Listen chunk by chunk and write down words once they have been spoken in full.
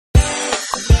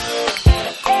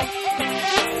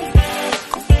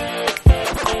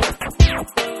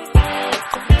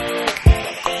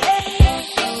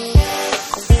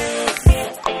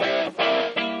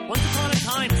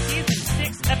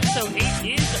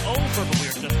over, but we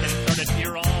are just getting started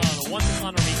here on Once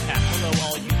Upon a Recap. Hello,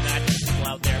 all you magic people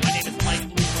out there. My name is Mike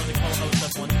Bloom, one of the co-hosts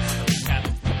of Once Upon a Recap.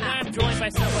 And I'm joined by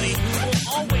somebody who will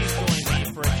always join me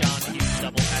for a John Hughes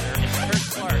doubleheader. It's Kurt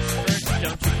Clark. Kurt,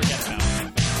 don't you forget about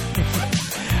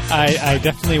me. I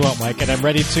definitely won't, Mike, and I'm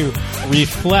ready to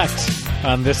reflect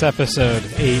on this episode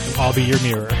 8, I'll Be Your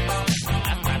Mirror.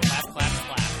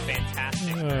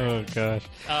 Fantastic. Oh, gosh.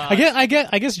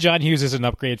 I guess John Hughes is an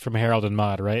upgrade from Harold and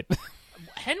Maude, right?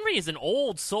 Henry is an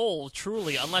old soul,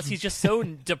 truly, unless he's just so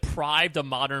deprived of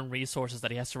modern resources that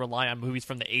he has to rely on movies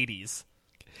from the 80s.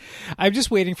 I'm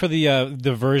just waiting for the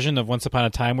version of Once Upon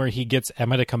a Time where he gets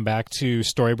Emma to come back to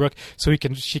Storybrooke so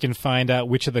she can find out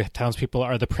which of the townspeople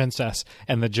are the princess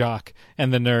and the jock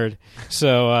and the nerd.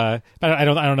 So I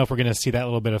don't know if we're going to see that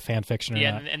little bit of fan fiction or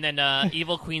not. And then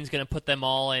Evil Queen's going to put them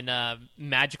all in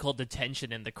magical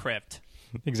detention in the crypt.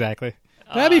 Exactly.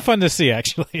 That'd be fun to see,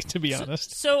 actually, to be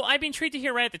honest. So I've been intrigued to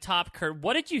hear right at the top, Kurt,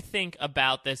 what did you think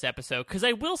about this episode? Because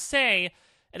I will say,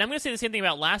 and I'm going to say the same thing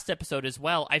about last episode as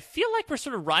well, I feel like we're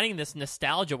sort of riding this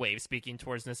nostalgia wave, speaking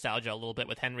towards nostalgia a little bit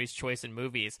with Henry's choice in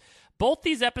movies. Both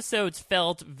these episodes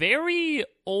felt very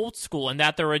old school in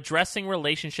that they're addressing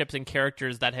relationships and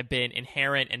characters that have been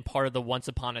inherent and part of the Once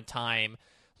Upon a Time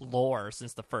lore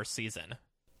since the first season.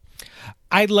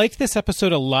 I liked this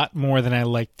episode a lot more than I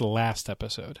liked the last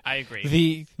episode. I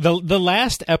agree. The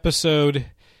last episode,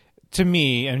 to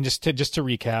me, and just to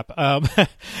recap,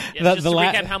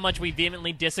 recap how much we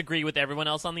vehemently disagree with everyone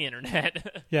else on the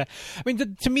internet. Yeah, I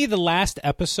mean, to me, the last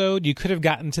episode, you could have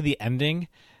gotten to the ending,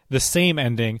 the same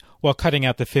ending, while cutting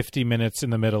out the 50 minutes in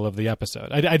the middle of the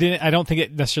episode. I don't think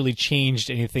it necessarily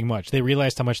changed anything much. They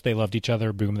realized how much they loved each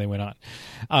other. Boom, they went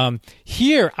on.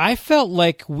 Here, I felt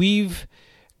like we've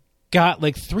got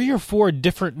like 3 or 4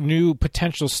 different new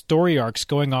potential story arcs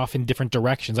going off in different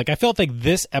directions. Like I felt like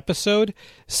this episode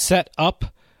set up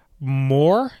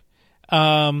more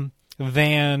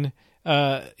than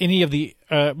any of the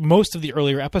most of the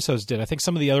earlier episodes did. I think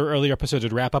some of the other earlier episodes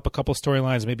would wrap up a couple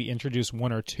storylines, maybe introduce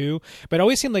 1 or 2. But it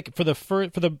always seemed like for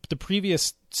the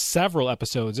previous several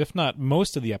episodes, if not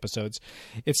most of the episodes,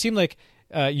 it seemed like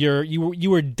you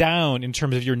were down in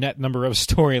terms of your net number of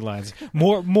storylines.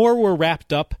 More were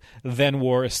wrapped up than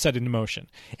were set in motion.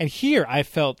 And here I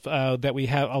felt that we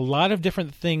have a lot of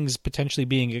different things potentially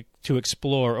being to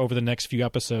explore over the next few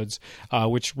episodes,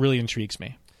 which really intrigues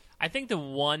me. I think the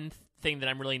one thing that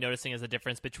I'm really noticing is a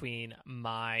difference between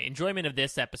my enjoyment of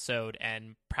this episode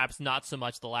and perhaps not so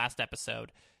much the last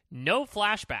episode. No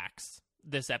flashbacks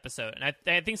this episode. And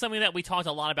I think something that we talked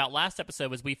a lot about last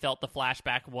episode was we felt the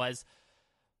flashback was,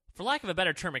 for lack of a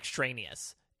better term,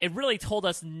 extraneous. It really told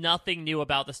us nothing new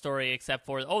about the story except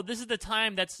for, this is the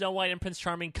time that Snow White and Prince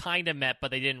Charming kind of met,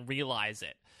 but they didn't realize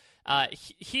it.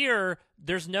 Here,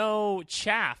 there's no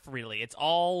chaff, really. It's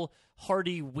all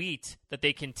hearty wheat that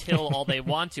they can till all they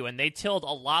want to, and they tilled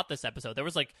a lot this episode. There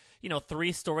was 3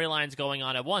 storylines going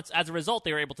on at once. As a result,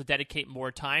 they were able to dedicate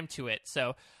more time to it.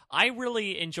 So I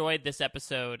really enjoyed this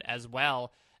episode as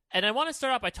well. And I want to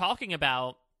start out by talking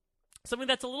about something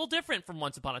that's a little different from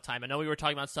Once Upon a Time. I know we were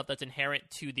talking about stuff that's inherent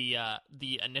to the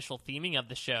initial theming of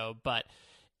the show, but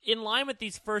in line with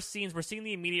these first scenes, we're seeing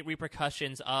the immediate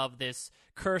repercussions of this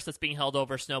curse that's being held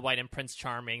over Snow White and Prince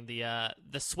Charming, the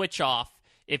switch off,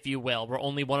 if you will, where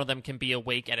only one of them can be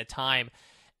awake at a time.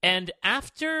 And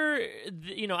after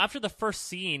the first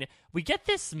scene, we get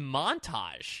this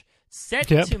montage set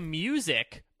to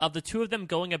music of the two of them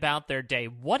going about their day.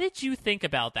 What did you think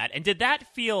about that? And did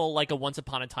that feel like a Once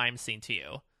Upon a Time scene to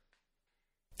you?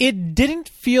 It didn't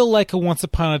feel like a Once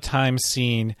Upon a Time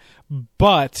scene,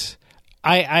 but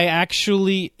I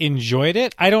actually enjoyed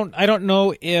it. I don't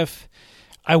know if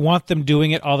I want them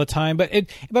doing it all the time,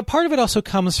 but part of it also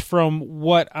comes from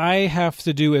what I have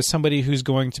to do as somebody who's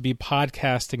going to be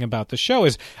podcasting about the show.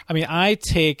 I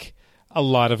take a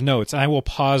lot of notes, and I will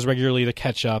pause regularly to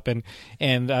catch up, and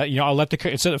I'll let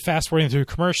instead of fast forwarding through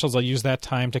commercials, I'll use that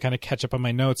time to kind of catch up on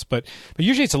my notes. But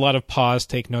usually it's a lot of pause,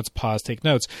 take notes, pause, take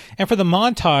notes. And for the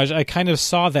montage, I kind of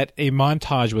saw that a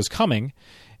montage was coming,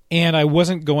 and I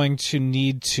wasn't going to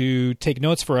need to take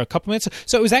notes for a couple minutes.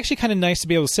 So it was actually kind of nice to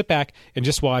be able to sit back and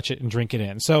just watch it and drink it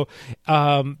in. So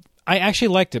I actually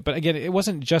liked it, but again, it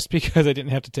wasn't just because I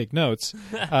didn't have to take notes.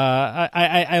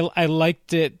 I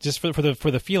liked it just for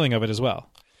the feeling of it as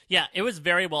well. Yeah, it was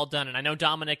very well done, and I know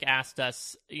Dominic asked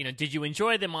us, did you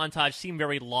enjoy the montage? Seemed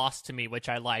very Lost to me, which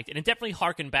I liked, and it definitely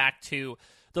harkened back to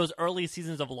those early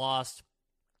seasons of Lost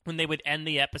when they would end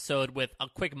the episode with a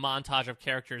quick montage of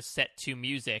characters set to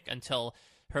music until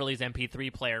Hurley's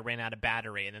MP3 player ran out of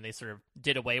battery, and then they sort of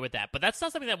did away with that. But that's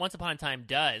not something that Once Upon a Time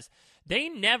does. They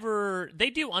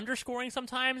do underscoring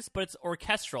sometimes, but it's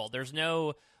orchestral. There's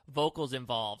no vocals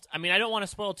involved. I mean, I don't want to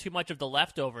spoil too much of The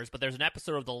Leftovers, but there's an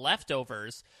episode of The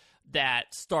Leftovers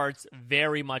that starts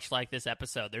very much like this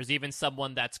episode. There's even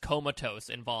someone that's comatose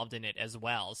involved in it as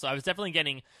well. So I was definitely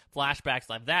getting flashbacks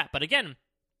like that. But again,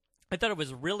 I thought it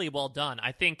was really well done.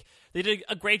 I think they did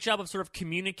a great job of sort of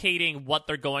communicating what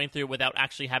they're going through without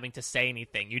actually having to say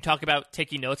anything. You talk about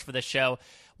taking notes for the show.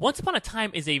 Once Upon a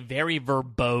Time is a very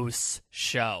verbose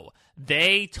show.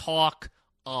 They talk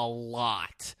a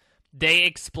lot. They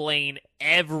explain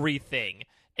everything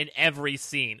in every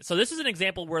scene. So this is an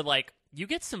example where, like, you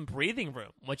get some breathing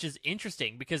room, which is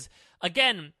interesting because,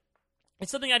 again,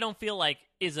 it's something I don't feel like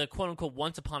is a quote-unquote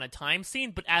Once Upon a Time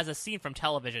scene, but as a scene from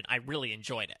television, I really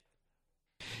enjoyed it.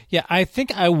 Yeah, I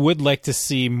think I would like to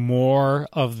see more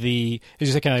of the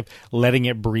just kind of letting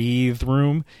it breathe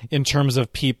room in terms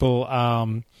of people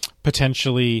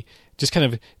potentially just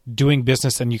kind of doing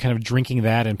business and you kind of drinking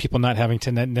that and people not having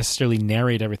to necessarily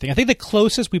narrate everything. I think the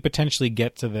closest we potentially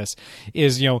get to this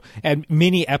is, you know, at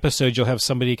many episodes you'll have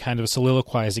somebody kind of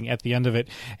soliloquizing at the end of it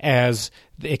as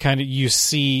it kind of, you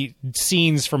see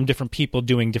scenes from different people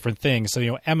doing different things. So,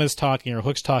 you know, Emma's talking or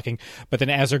Hook's talking, but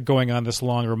then as they're going on this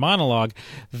longer monologue,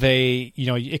 they, you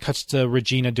know, it cuts to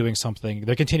Regina doing something.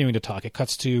 They're continuing to talk. It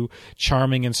cuts to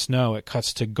Charming and Snow. It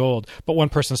cuts to Gold. But one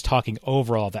person's talking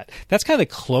over all that. That's kind of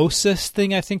the closest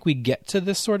thing I think we get to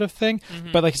this sort of thing.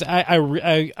 Mm-hmm. But like I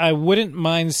said, I wouldn't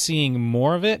mind seeing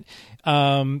more of it.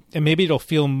 And maybe it'll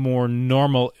feel more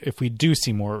normal if we do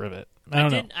see more of it.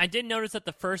 I did notice that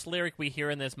the first lyric we hear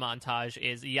in this montage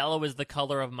is "Yellow is the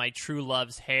color of my true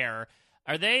love's hair."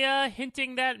 Are they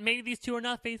hinting that maybe these two are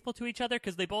not faithful to each other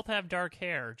because they both have dark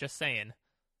hair? Just saying.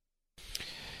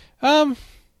 Nah.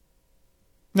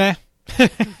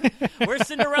 Where's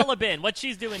Cinderella been? What's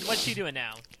she doing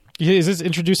now? Is this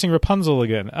introducing Rapunzel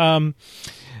again? I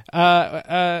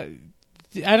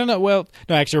don't know. Well,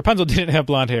 no, actually, Rapunzel didn't have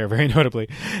blonde hair, very notably.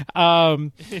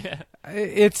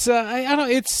 It's I don't know.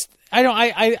 It's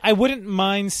I wouldn't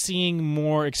mind seeing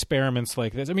more experiments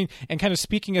like this. I mean, and kind of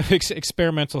speaking of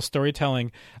experimental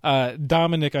storytelling,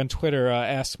 Dominic on Twitter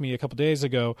asked me a couple days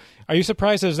ago, "Are you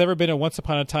surprised there's ever been a Once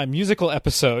Upon a Time musical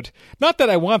episode?" Not that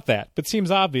I want that, but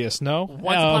seems obvious. No,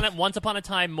 Once Upon a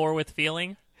Time, more with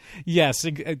feeling. Yes,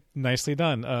 nicely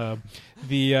done. I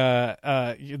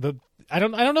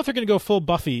don't know if they're going to go full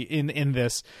Buffy in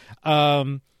this.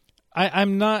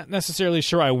 I'm not necessarily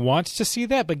sure I want to see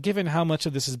that, but given how much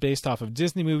of this is based off of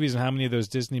Disney movies and how many of those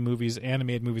Disney movies,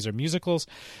 animated movies, are musicals,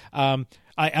 I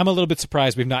am a little bit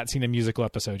surprised we've not seen a musical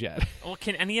episode yet. Well,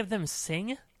 can any of them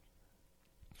sing?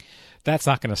 That's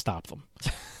not going to stop them.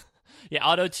 Yeah,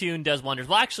 auto-tune does wonders.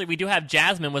 Well, actually, we do have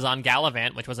Jasmine was on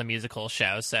Gallivant, which was a musical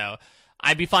show, so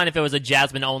I'd be fine if it was a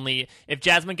Jasmine only. If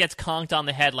Jasmine gets conked on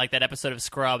the head like that episode of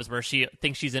Scrubs where she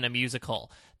thinks she's in a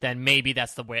musical, then maybe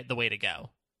that's the way to go.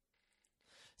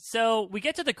 So we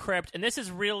get to the crypt, and this is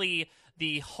really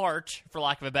the heart, for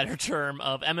lack of a better term,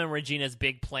 of Emma and Regina's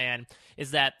big plan,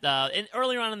 is that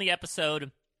earlier on in the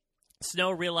episode,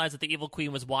 Snow realized that the Evil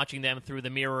Queen was watching them through the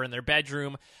mirror in their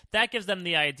bedroom. That gives them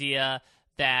the idea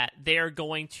that they're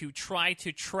going to try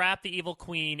to trap the Evil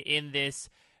Queen in this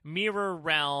mirror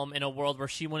realm in a world where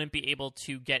she wouldn't be able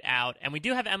to get out. And we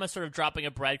do have Emma sort of dropping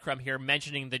a breadcrumb here,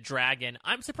 mentioning the dragon.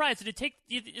 I'm surprised.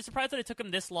 You're surprised that it took him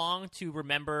this long to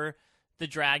remember the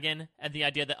dragon and the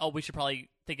idea that, oh, we should probably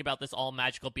think about this all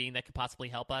magical being that could possibly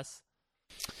help us?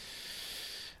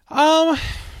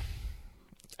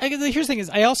 Here's the thing: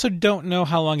 is I also don't know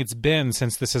how long it's been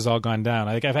since this has all gone down.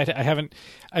 I haven't.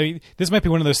 I mean, this might be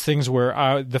one of those things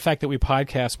where the fact that we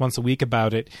podcast once a week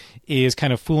about it is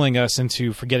kind of fooling us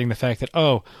into forgetting the fact that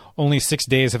only 6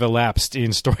 days have elapsed in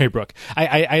Storybrooke.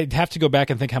 I'd have to go back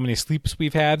and think how many sleeps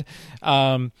we've had,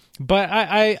 but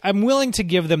I'm willing to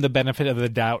give them the benefit of the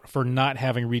doubt for not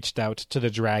having reached out to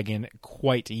the dragon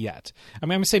quite yet. I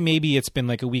mean, I'm gonna say maybe it's been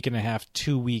like a week and a half,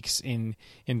 2 weeks in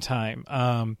time.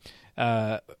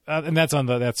 And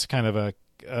that's kind of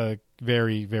a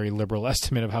very, very liberal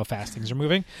estimate of how fast things are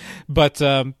moving, but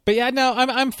yeah, no,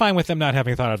 I'm fine with them not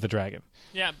having thought of the dragon.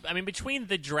 Yeah, I mean, between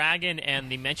the dragon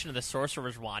and the mention of the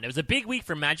Sorcerer's Wand, it was a big week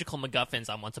for magical MacGuffins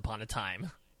on Once Upon a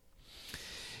Time.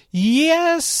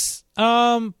 Yes,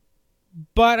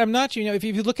 But I'm not, if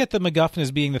you look at the MacGuffin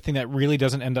as being the thing that really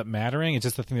doesn't end up mattering, it's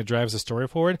just the thing that drives the story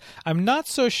forward. I'm not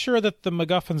so sure that the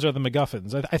MacGuffins are the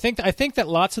MacGuffins. I think that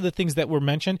lots of the things that were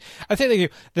mentioned, I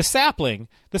think that the sapling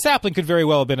could very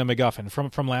well have been a MacGuffin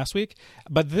from last week.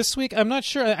 But this week, I'm not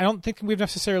sure. I don't think we've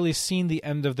necessarily seen the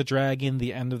end of the dragon,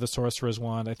 the end of the sorcerer's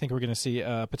wand. I think we're going to see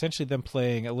potentially them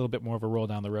playing a little bit more of a role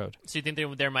down the road. So you think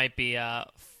there might be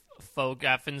faux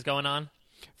Guffins going on?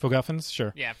 MacGuffins,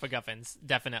 sure. Yeah, MacGuffins,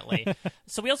 definitely.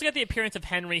 So we also get the appearance of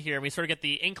Henry here. We sort of get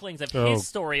the inklings of his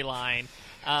storyline.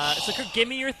 So Kurt, give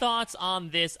me your thoughts on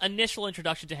this initial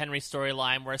introduction to Henry's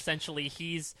storyline, where essentially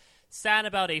he's sad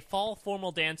about a fall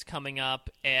formal dance coming up,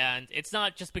 and it's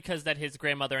not just because that his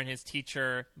grandmother and his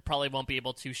teacher probably won't be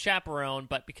able to chaperone,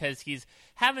 but because he's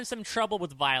having some trouble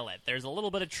with Violet. There's a little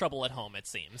bit of trouble at home, it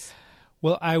seems.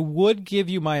 Well, I would give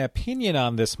you my opinion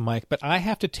on this, Mike, but I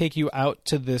have to take you out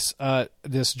to this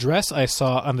this dress I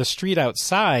saw on the street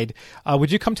outside.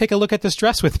 Would you come take a look at this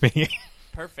dress with me?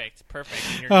 Perfect.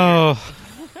 Oh.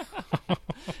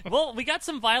 Well, we got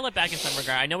some Violet back in some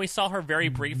regard. I know we saw her very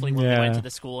briefly when we went to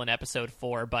the school in episode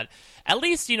 4, but at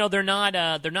least they're not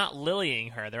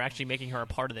lilying her. They're actually making her a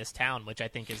part of this town, which I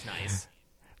think is nice.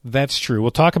 That's true.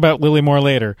 We'll talk about Lily more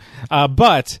later,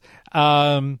 but.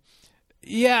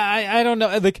 Yeah, I don't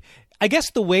know. Like, I guess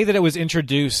the way that it was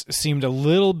introduced seemed a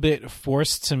little bit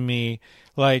forced to me.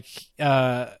 Like, if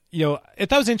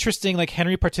that was interesting, like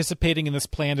Henry participating in this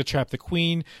plan to trap the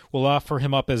queen, we'll offer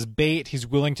him up as bait. He's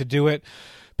willing to do it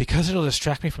because it'll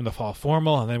distract me from the fall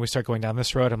formal. And then we start going down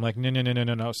this road. I'm like, no.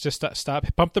 It's just stop.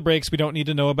 Pump the brakes. We don't need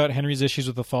to know about Henry's issues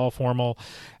with the fall formal.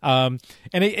 And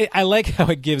I like how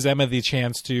it gives Emma the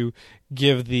chance to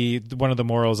give one of the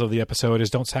morals of the episode is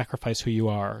don't sacrifice who you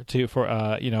are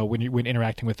when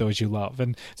interacting with those you love.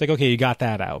 And it's like, okay, you got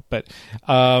that out. But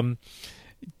I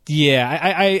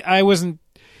wasn't.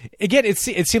 Again, it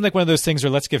seemed like one of those things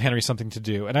where let's give Henry something to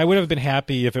do, and I would have been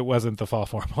happy if it wasn't the fall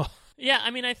formal. Yeah,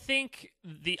 I mean, I think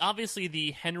obviously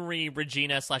the Henry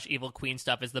Regina / Evil Queen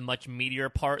stuff is the much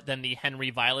meatier part than the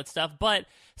Henry Violet stuff, but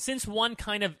since one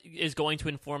kind of is going to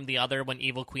inform the other when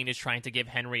Evil Queen is trying to give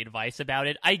Henry advice about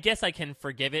it, I guess I can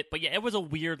forgive it. But yeah, it was a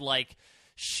weird,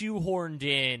 shoehorned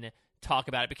in talk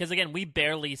about it, because again, we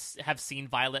barely have seen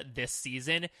Violet this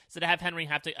season, so to have Henry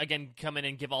have to again come in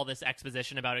and give all this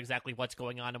exposition about exactly what's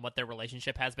going on and what their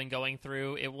relationship has been going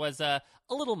through, it was a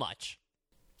little much.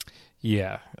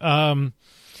 Yeah.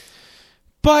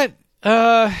 But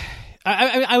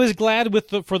I was glad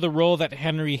for the role that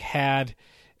Henry had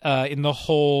in the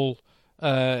whole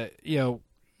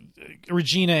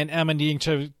Regina and Emma needing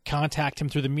to contact him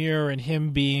through the mirror, and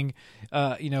him being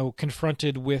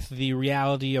confronted with the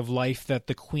reality of life that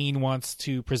the queen wants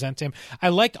to present to him. I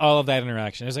liked all of that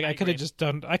interaction. It was like I could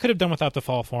have done without the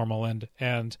fall formal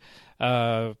and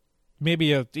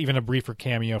maybe even a briefer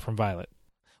cameo from Violet.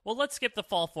 Well, let's skip the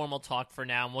fall formal talk for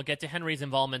now, and we'll get to Henry's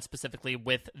involvement specifically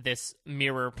with this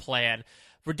mirror plan.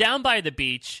 We're down by the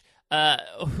beach.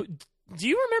 Do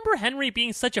you remember Henry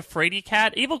being such a fraidy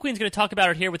cat? Evil Queen's going to talk about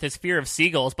it here with his fear of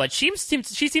seagulls, but she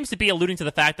seems to be alluding to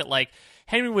the fact that,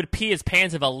 Henry would pee his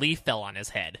pants if a leaf fell on his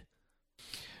head.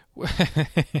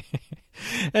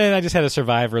 And I just had a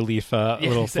Survivor leaf,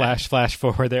 little flash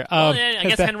forward there. I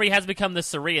guess Henry has become the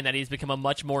Suri, and that he's become a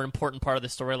much more important part of the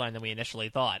storyline than we initially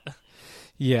thought.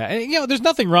 Yeah, and, there's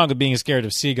nothing wrong with being scared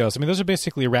of seagulls. I mean, those are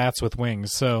basically rats with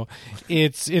wings, so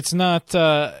it's not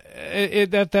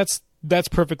that's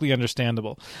perfectly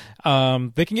understandable.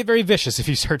 They can get very vicious if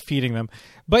you start feeding them.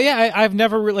 But yeah, I've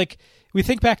never we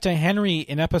think back to Henry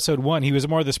in episode 1. He was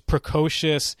more of this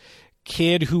precocious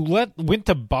kid who went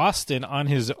to Boston on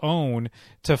his own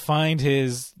to find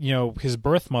his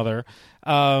birth mother.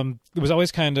 It was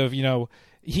always kind of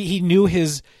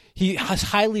he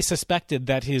highly suspected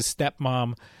that his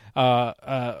stepmom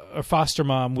or foster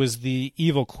mom was the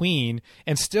evil queen,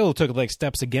 and still took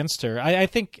steps against her. I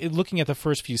think looking at the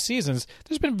first few seasons,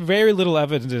 there's been very little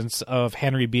evidence of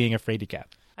Henry being a fraidy cat.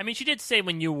 I mean, she did say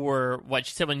when you were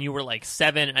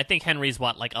 7. I think Henry's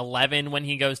 11 when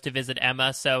he goes to visit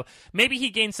Emma. So maybe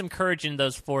he gained some courage in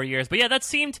those 4 years. But yeah, that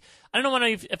seemed, I don't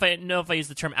know if I use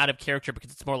the term out of character,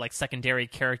 because it's more like secondary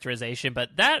characterization,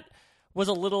 but that was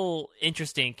a little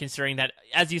interesting, considering that,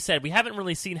 as you said, we haven't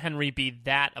really seen Henry be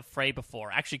that afraid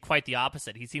before. Actually, quite the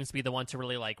opposite. He seems to be the one to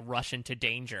really rush into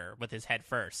danger with his head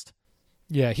first.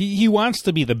 Yeah, he wants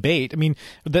to be the bait. I mean,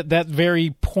 that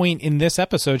very point in this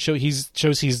episode shows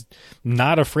he's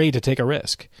not afraid to take a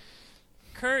risk.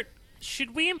 Kurt,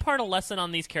 should we impart a lesson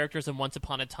on these characters in Once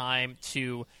Upon a Time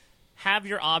to have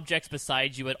your objects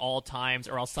beside you at all times,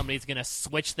 or else somebody's going to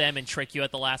switch them and trick you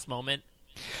at the last moment?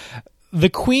 the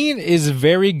queen is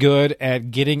very good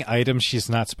at getting items she's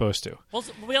not supposed to. Well,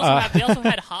 we also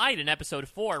had Hyde in episode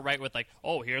 4, right? With like,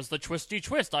 oh, here's the twisty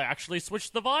twist. I actually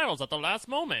switched the vials at the last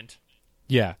moment.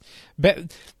 Yeah.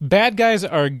 Bad guys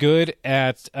are good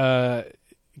at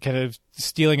kind of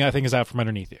stealing things out from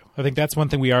underneath you. I think that's one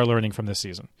thing we are learning from this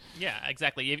season. Yeah,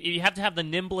 exactly. You have to have the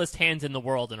nimblest hands in the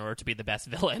world in order to be the best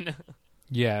villain.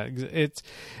 Yeah, it's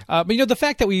but the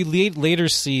fact that we later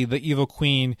see the evil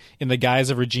queen in the guise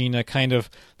of Regina kind of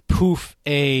poof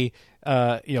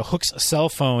hooks a cell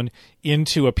phone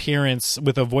into appearance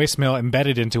with a voicemail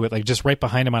embedded into it, like just right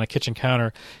behind him on a kitchen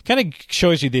counter, kind of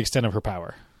shows you the extent of her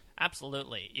power.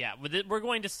 Absolutely, yeah. We're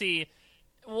going to see.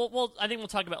 Well, I think we'll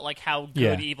talk about like how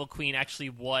good Evil Queen actually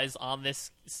was on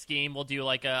this scheme. We'll do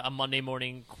like a Monday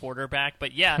morning quarterback,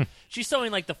 but yeah, she's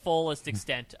showing like the fullest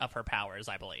extent of her powers,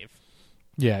 I believe.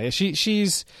 Yeah,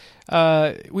 she's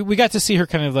we got to see her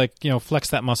kind of like flex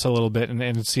that muscle a little bit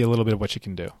and see a little bit of what she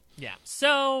can do. Yeah.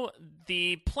 So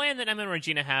the plan that Emma and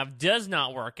Regina have does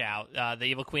not work out. The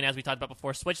Evil Queen, as we talked about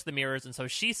before, switched the mirrors, and so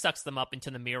she sucks them up into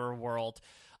the mirror world.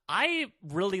 I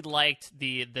really liked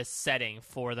the setting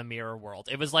for the mirror world.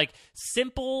 It was like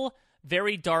simple,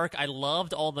 very dark. I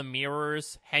loved all the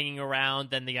mirrors hanging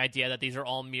around, and the idea that these are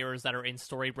all mirrors that are in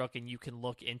Storybrooke and you can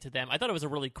look into them. I thought it was a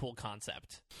really cool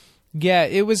concept. Yeah,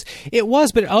 it was,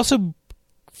 but it also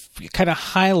kind of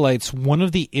highlights one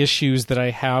of the issues that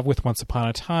I have with Once Upon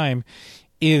a Time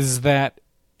is that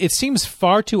it seems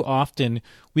far too often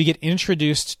we get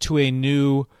introduced to a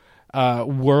new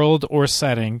world or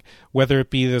setting, whether it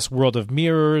be this world of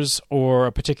mirrors or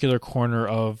a particular corner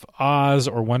of Oz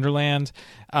or Wonderland.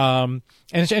 And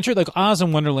it's like Oz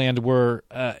and Wonderland were,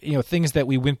 things that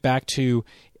we went back to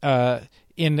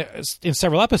in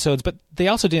several episodes, but they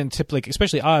also didn't typically,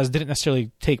 especially Oz, didn't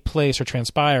necessarily take place or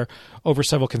transpire over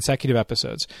several consecutive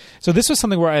episodes. So this was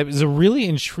something where it was a really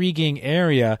intriguing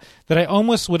area that I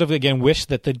almost would have, again, wished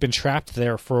that they'd been trapped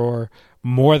there for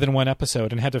more than one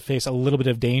episode and had to face a little bit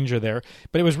of danger there.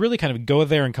 But it was really kind of go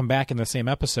there and come back in the same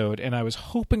episode, and I was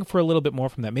hoping for a little bit more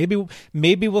from that. Maybe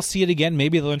we'll see it again.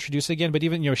 Maybe they'll introduce it again. But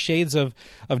even shades of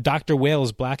Dr.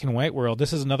 Whale's Black and White world,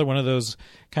 this is another one of those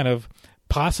kind of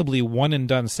possibly one and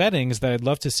done settings that I'd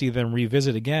love to see them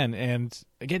revisit again. And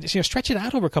again, stretch it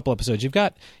out over a couple episodes. You've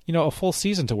got a full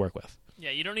season to work with. Yeah,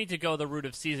 you don't need to go the route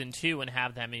of season 2 and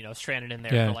have them, stranded in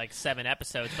there for like 7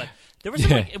 episodes. But there were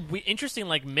some interesting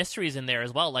like mysteries in there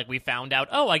as well. Like we found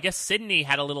out, I guess Sydney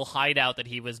had a little hideout that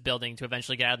he was building to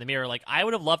eventually get out of the mirror. Like I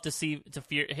would have loved to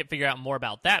figure out more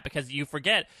about that, because you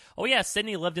forget,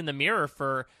 Sydney lived in the mirror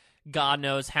for God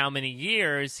knows how many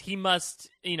years. He must,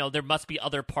 there must be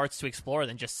other parts to explore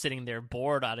than just sitting there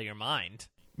bored out of your mind.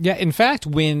 Yeah, in fact,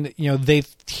 when they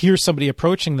hear somebody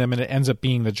approaching them and it ends up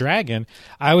being the dragon,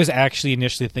 I was actually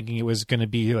initially thinking it was going to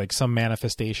be like some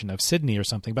manifestation of Sydney or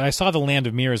something. But I saw the Land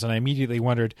of Mirrors and I immediately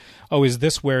wondered, is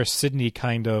this where Sydney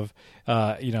kind of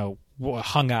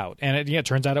hung out? And it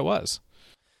turns out it was.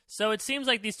 So it seems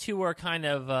like these two are kind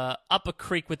of up a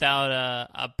creek without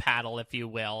a paddle, if you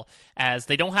will, as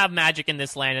they don't have magic in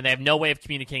this land and they have no way of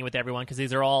communicating with everyone because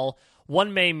these are all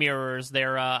one-way mirrors.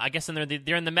 They're, I guess,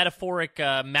 they're in the metaphoric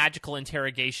magical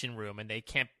interrogation room, and they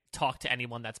can't talk to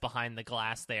anyone that's behind the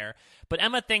glass there. But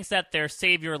Emma thinks that their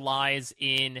savior lies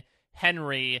in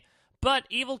Henry, but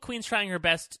Evil Queen's trying her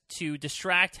best to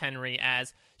distract Henry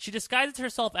as she disguises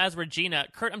herself as Regina.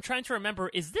 Kurt, I'm trying to remember,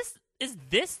 is this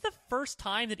the first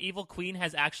time that Evil Queen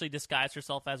has actually disguised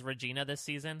herself as Regina this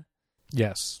season?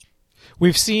 Yes.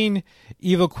 We've seen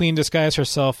Evil Queen disguise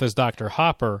herself as Dr.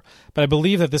 Hopper, but I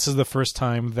believe that this is the first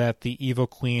time that the Evil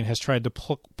Queen has tried to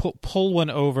put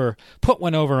one over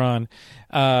on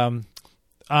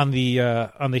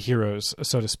the heroes,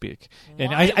 so to speak.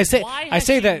 And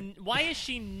why has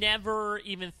she never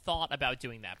even thought about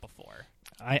doing that before?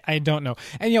 I don't know.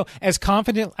 And, as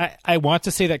confident, I want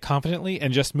to say that confidently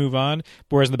and just move on,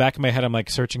 whereas in the back of my head, I'm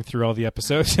like searching through all the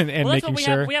episodes and making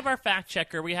sure. We have our fact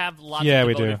checker. We have lots of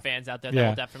devoted fans out there that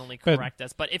will definitely correct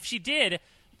us. But if she did,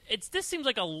 this seems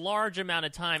like a large amount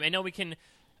of time. I know we can,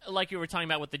 like you were talking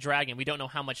about with the dragon, we don't know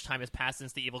how much time has passed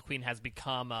since the Evil Queen has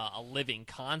become a living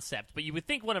concept. But you would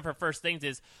think one of her first things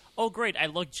is, oh, great, I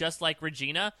look just like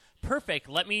Regina. Perfect.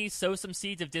 Let me sow some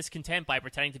seeds of discontent by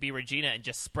pretending to be Regina and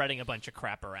just spreading a bunch of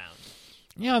crap around.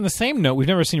 Yeah, on the same note, we've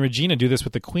never seen Regina do this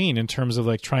with the Queen in terms of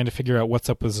like trying to figure out what's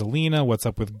up with Zelena, what's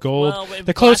up with Gold. Well,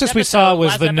 the closest we saw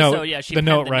was the note, the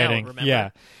note writing. Yeah, I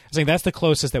was saying that's the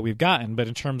closest that we've gotten. But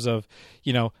in terms of,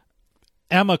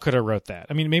 Emma could have wrote that.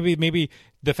 I mean, maybe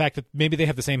the fact that maybe they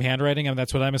have the same handwriting, and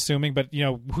that's what I'm assuming. But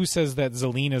who says that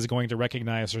Zelina is going to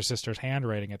recognize her sister's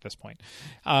handwriting at this point?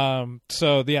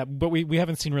 So yeah, but we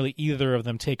haven't seen really either of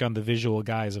them take on the visual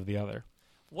guise of the other.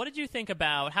 What did you think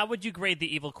about, how would you grade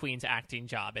the Evil Queen's acting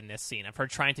job in this scene of her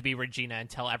trying to be Regina and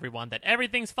tell everyone that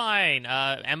everything's fine?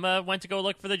 Emma went to go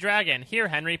look for the dragon. Here,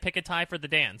 Henry, pick a tie for the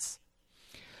dance.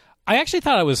 I actually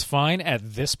thought I was fine at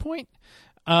this point.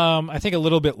 I think a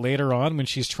little bit later on when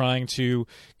she's trying to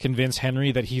convince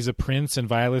Henry that he's a prince and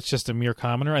Violet's just a mere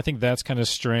commoner, I think that's kind of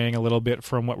straying a little bit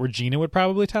from what Regina would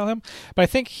probably tell him. But I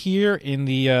think here in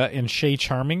the in Shea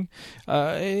Charming,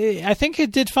 I think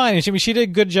it did fine. She did a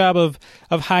good job of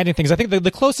hiding things. I think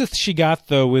the closest she got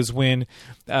though was when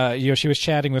she was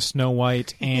chatting with Snow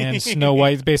White, and Snow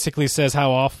White basically says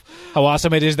how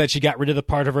awesome it is that she got rid of the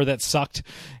part of her that sucked.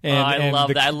 And, I love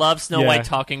that. I love Snow White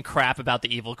talking crap about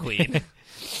the Evil Queen.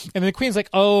 And the Queen's like,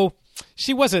 oh,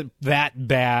 she wasn't that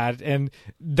bad, and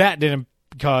that didn't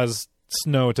cause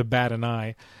Snow to bat an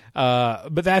eye.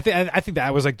 But I think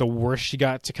that was like the worst she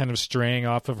got to kind of straying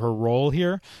off of her role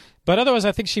here. But otherwise,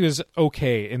 I think she was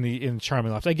okay in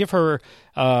Charming Loft. I give her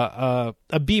a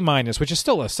B-, which is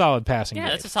still a solid passing grade.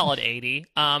 Yeah, that's a solid 80.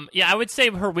 I would say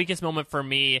her weakest moment for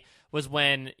me was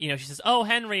when, she says, "Oh,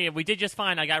 Henry, we did just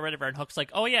fine. I got rid of her." And Hook's like,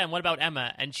 "Oh, yeah, and what about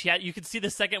Emma?" And you could see the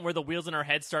second where the wheels in her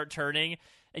head start turning,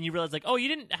 and you realize, like, oh, you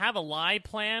didn't have a lie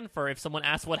plan for if someone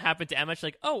asked what happened to Emma. She's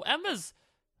like, "Oh, Emma's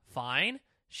fine.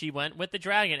 She went with the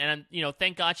dragon." And,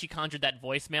 thank God she conjured that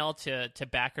voicemail to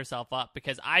back herself up,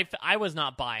 because I was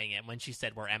not buying it when she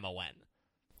said where Emma went.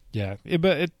 Yeah,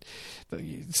 but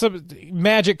some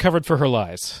magic covered for her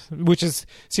lies, which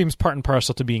seems part and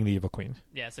parcel to being the Evil Queen.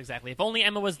 Yes, exactly. If only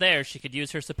Emma was there, she could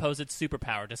use her supposed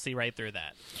superpower to see right through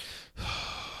that.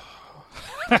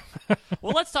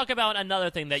 Well, let's talk about another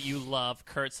thing that you love,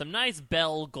 Kurt. Some nice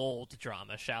Belle Gold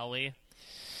drama, shall we?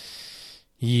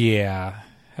 Yeah.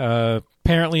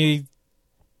 Apparently,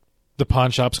 the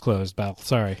pawn shop's closed, Belle.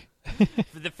 Sorry.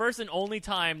 For the first and only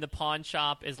time the pawn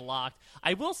shop is locked.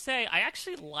 I will say I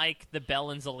actually like the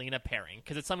Belle and Zelina pairing,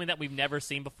 because it's something that we've never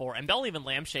seen before. And Belle even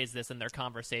lampshades this in their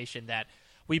conversation, that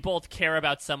we both care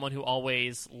about someone who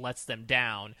always lets them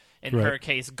down. In her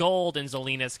case, Gold. In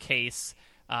Zelina's case,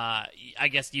 I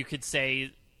guess you could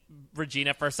say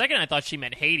Regina. For a second, I thought she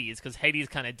meant Hades, because Hades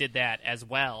kind of did that as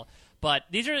well. But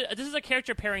this is a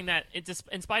character pairing that,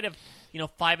 in spite of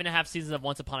 5.5 seasons of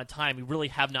Once Upon a Time, we really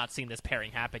have not seen this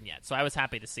pairing happen yet. So I was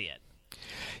happy to see it.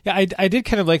 Yeah, I did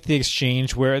kind of like the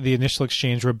initial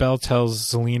exchange where Belle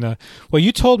tells Zelina, "Well,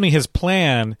 you told me his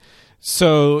plan,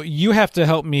 so you have to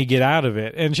help me get out of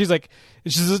it." And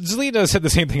Zelina said the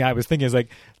same thing I was thinking. Is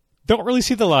like, don't really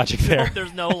see the logic there. No,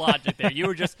 there's no logic there. You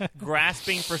were just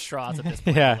grasping for straws at this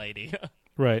point, lady.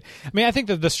 Right. I mean, I think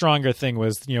that the stronger thing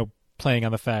was playing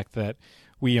on the fact that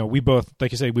we both,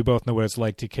 like you say, we both know what it's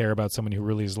like to care about someone who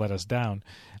really has let us down,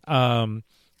 and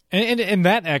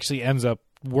that actually ends up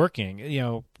working.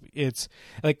 It's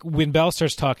like when Belle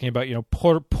starts talking about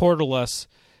portal us,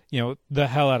 the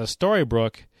hell out of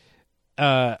Storybrooke.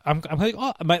 I'm like,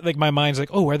 oh, my mind's like,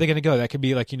 oh, where are they going to go? That could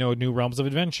be like new realms of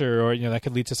adventure, or that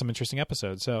could lead to some interesting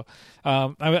episodes. So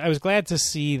I was glad to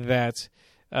see that.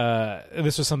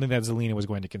 This was something that Zelina was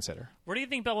going to consider. Where do you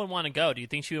think Belle would want to go? Do you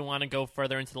think she would want to go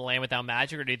further into the land without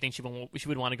magic, or do you think she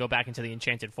would want to go back into the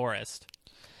Enchanted Forest?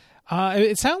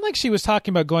 It sounded like she was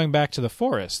talking about going back to the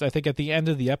forest, I think, at the end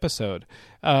of the episode.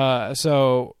 I'm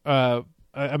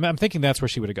thinking that's where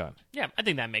she would have gone. Yeah, I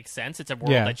think that makes sense. It's a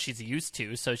world that she's used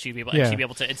to, so she'd be able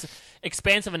to. It's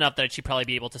expansive enough that she'd probably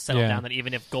be able to settle down. That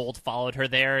even if Gold followed her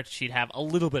there, she'd have a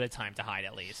little bit of time to hide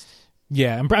at least.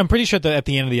 Yeah, I'm pretty sure that at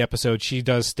the end of the episode, she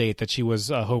does state that she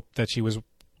was I can't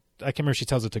remember if she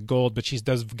tells it to Gold, but she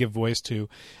does give voice to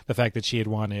the fact that she had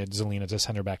wanted Zelina to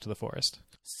send her back to the forest.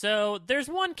 So there's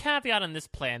one caveat on this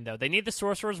plan, though. They need the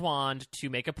Sorcerer's Wand to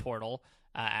make a portal,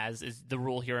 as is the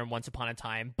rule here in Once Upon a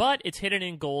Time, but it's hidden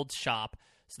in Gold's shop,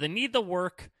 so they need the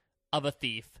work of a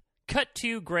thief. Cut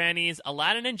to Granny's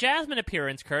Aladdin and Jasmine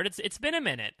appearance, Kurt. It's been a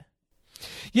minute.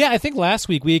 Yeah, I think last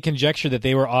week we had conjectured that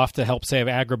they were off to help save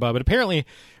Agrabah, but apparently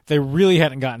they really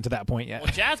hadn't gotten to that point yet.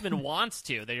 Well, Jasmine wants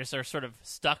to. They just are sort of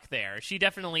stuck there. She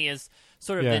definitely is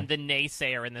sort of the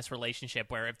naysayer in this relationship,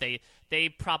 where if they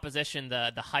proposition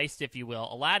the heist, if you will,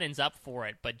 Aladdin's up for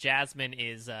it, but Jasmine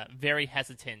is very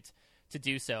hesitant to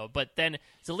do so. But then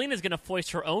Zelina's going to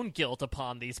foist her own guilt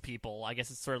upon these people. I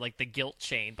guess it's sort of like the guilt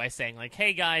chain by saying, like,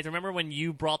 hey, guys, remember when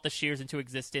you brought the shears into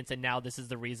existence, and now this is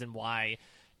the reason why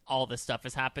all this stuff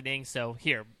is happening, so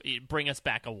here, bring us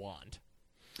back a wand.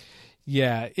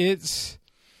 Yeah, it's...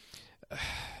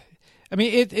 I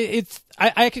mean, it's...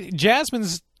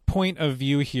 Jasmine's point of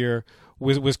view here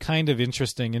was kind of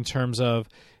interesting in terms of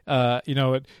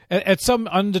at some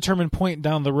undetermined point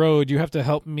down the road you have to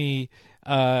help me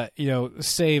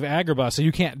save Agrabah, so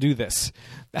you can't do this.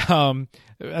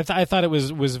 I thought it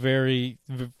was very.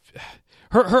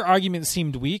 Her argument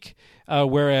seemed weak,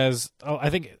 whereas I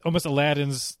think almost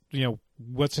Aladdin's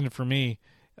what's in it for me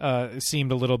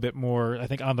seemed a little bit more, I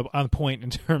think, on point in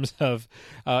terms of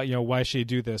why she'd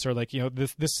do this, or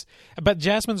this. But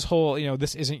Jasmine's whole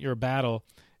this isn't your battle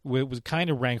was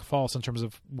kind of rank false in terms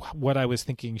of what I was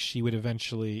thinking she would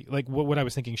eventually what I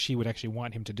was thinking she would actually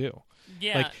want him to do.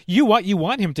 Yeah, you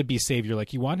want him to be savior,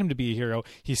 you want him to be a hero.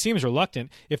 He seems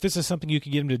reluctant. If this is something you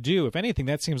could get him to do, if anything,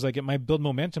 that seems like it might build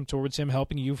momentum towards him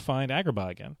helping you find Agrabah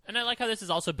again. And I like how this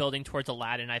is also building towards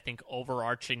Aladdin. I think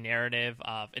overarching narrative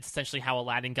of it's essentially how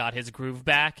Aladdin got his groove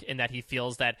back, in that he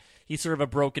feels that he's sort of a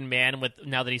broken man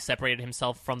now that he's separated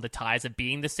himself from the ties of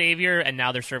being the savior, and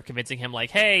now they're sort of convincing him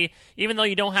hey, even though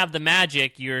you don't have the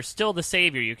magic, you're still the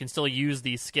savior. You can still use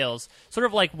these skills. Sort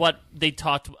of like what they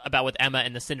talked about with Emma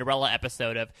in the Cinderella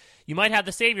episode of, you might have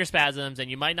the savior spasms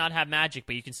and you might not have magic,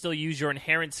 but you can still use your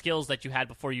inherent skills that you had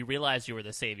before you realized you were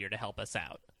the savior to help us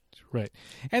out. Right.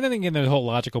 And then again, the whole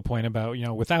logical point about,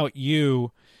 without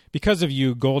you, because of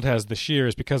you, Gold has the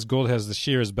shears. Because Gold has the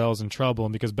shears, Belle's in trouble.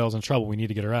 And because Belle's in trouble, we need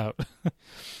to get her out.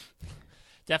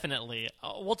 Definitely.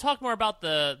 We'll talk more about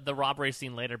the robbery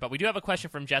scene later, but we do have a question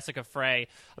from Jessica Frey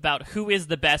about who is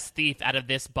the best thief out of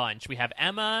this bunch. We have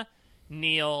Emma,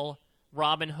 Neil,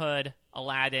 Robin Hood,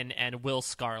 Aladdin, and Will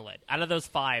Scarlet. Out of those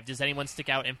 5, does anyone stick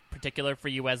out in particular for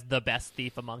you as the best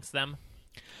thief amongst them?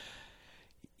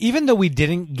 Even though we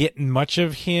didn't get much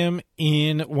of him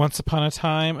in Once Upon a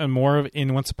Time and more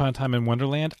in Once Upon a Time in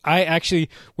Wonderland, I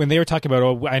actually, when they were talking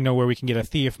about, I know where we can get a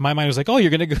thief, my mind was like, you're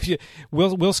going to go,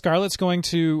 Will Scarlet's going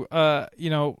to,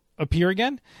 appear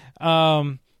again?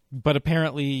 But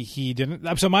apparently he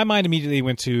didn't. So my mind immediately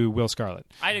went to Will Scarlet.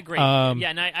 I'd agree.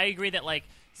 And I agree that,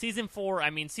 Season 4,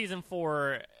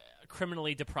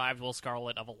 criminally deprived Will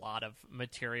Scarlet of a lot of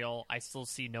material. I still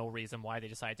see no reason why they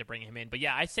decided to bring him in. But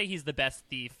yeah, I say he's the best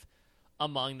thief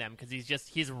among them because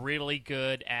he's really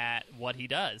good at what he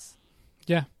does.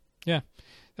 Yeah.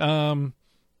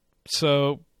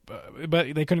 So,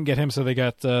 but they couldn't get him, so they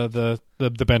got the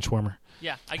bench warmer.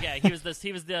 Yeah, I get it. He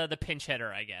was the pinch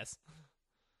hitter, I guess.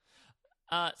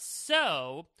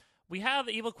 So we have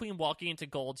the Evil Queen walking into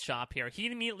Gold's shop here. He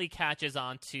immediately catches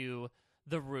on to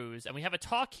the ruse, and we have a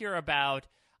talk here about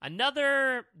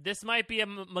this might be a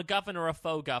MacGuffin or a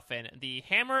faux guffin, the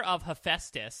Hammer of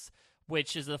Hephaestus,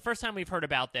 which is the first time we've heard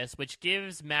about this, which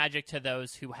gives magic to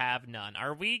those who have none.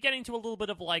 Are we getting to a little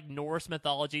bit of Norse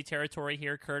mythology territory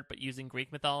here, Kurt, but using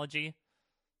Greek mythology?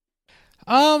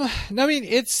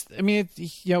 Hephaestus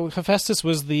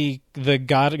was the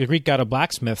Greek god of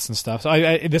blacksmiths and stuff.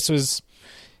 So this was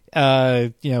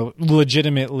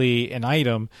legitimately an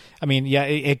item.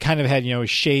 It kind of had,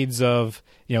 shades of,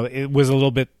 it was a little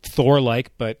bit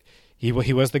Thor-like, but he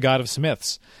was the god of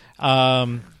smiths.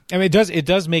 It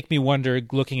does make me wonder,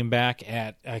 looking back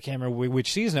at, I can't remember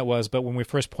which season it was, but when we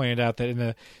first pointed out that in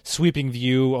the sweeping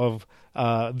view of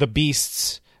the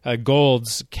Beast's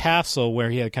Gold's castle, where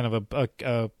he had kind of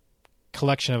a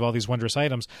collection of all these wondrous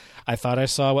items, I thought I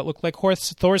saw what looked like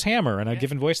Thor's hammer, and I've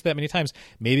given voice to that many times.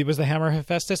 Maybe it was the hammer of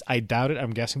Hephaestus. I doubt it.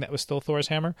 I'm guessing that was still Thor's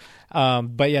hammer.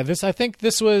 But yeah, I think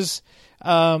this was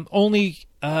only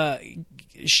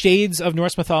shades of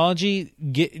Norse mythology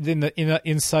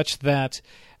in such that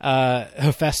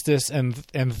Hephaestus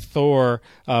and Thor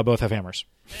both have hammers.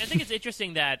 I think it's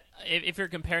interesting that if you're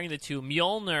comparing the two,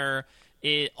 Mjolnir,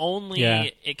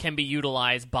 it can be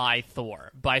utilized by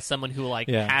Thor, by someone who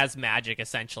has magic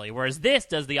essentially, whereas this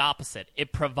does the opposite.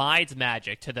 It provides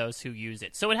magic to those who use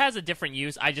it, so it has a different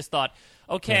use. I just thought,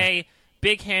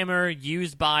 big hammer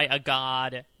used by a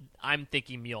god. I'm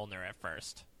thinking Mjolnir at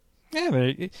first.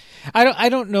 Yeah, I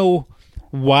don't know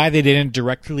why they didn't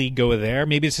directly go there.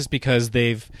 Maybe it's just because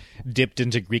they've dipped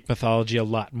into Greek mythology a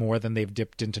lot more than they've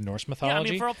dipped into Norse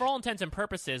mythology. Yeah, for all intents and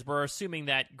purposes, we're assuming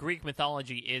that Greek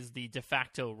mythology is the de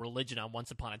facto religion on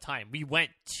Once Upon a Time. We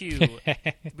went to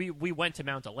we went to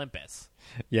Mount Olympus.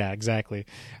 Yeah, exactly.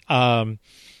 So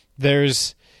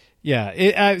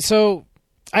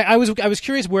I was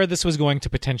curious where this was going to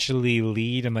potentially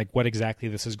lead and what exactly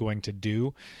this is going to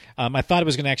do. I thought it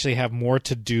was going to actually have more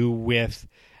to do with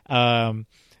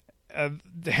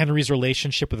Henry's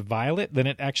relationship with Violet than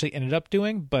it actually ended up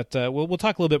doing, but we'll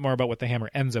talk a little bit more about what the hammer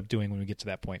ends up doing when we get to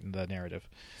that point in the narrative.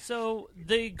 So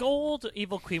the Gold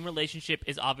Evil Queen relationship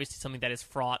is obviously something that is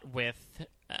fraught with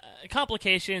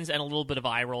complications and a little bit of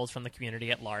eye rolls from the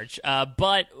community at large.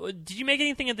 But did you make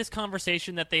anything of this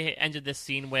conversation that they ended this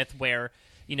scene with where,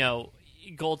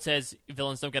 Gold says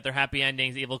villains don't get their happy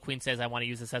endings. Evil Queen says, I want to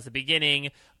use this as a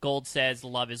beginning. Gold says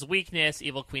love is weakness.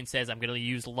 Evil Queen says, I'm going to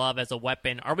use love as a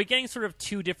weapon. Are we getting sort of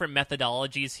two different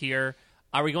methodologies here?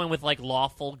 Are we going with like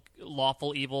lawful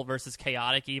evil versus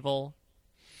chaotic evil?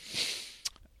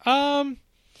 I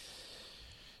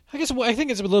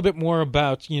think it's a little bit more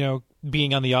about,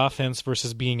 being on the offense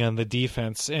versus being on the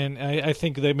defense. And I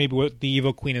think that maybe what the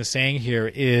Evil Queen is saying here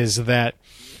is that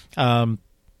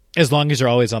as long as you're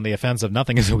always on the offensive,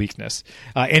 nothing is a weakness.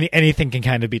 Anything can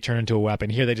kind of be turned into a weapon.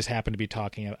 Here they just happen to be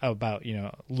talking about,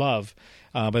 love.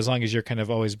 But as long as you're kind of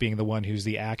always being the one who's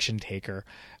the action taker,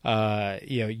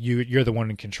 you're the one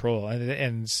in control.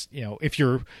 And if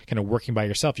you're kind of working by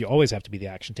yourself, you always have to be the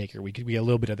action taker. We could be a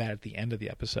little bit of that at the end of the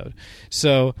episode.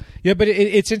 So, yeah, but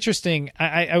it's interesting.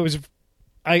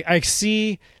 I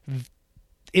see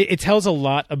it tells a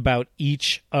lot about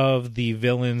each of the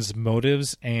villains'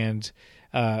 motives and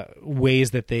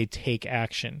ways that they take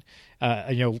action.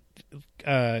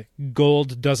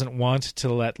 Gold doesn't want to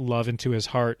let love into his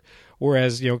heart,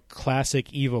 whereas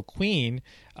classic Evil Queen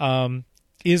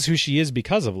is who she is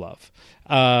because of love.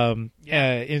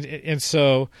 And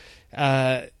so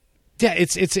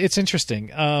it's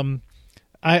interesting.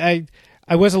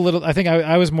 I was a little. I think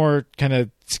I was more kind of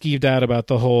skeeved out about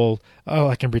the whole. Oh,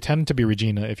 I can pretend to be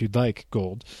Regina if you'd like,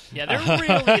 Gold. Yeah, they're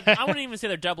really. I wouldn't even say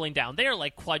they're doubling down. They are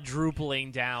like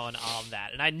quadrupling down on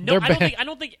that, and I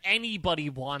don't think anybody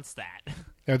wants that.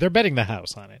 They're betting the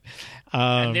house on it,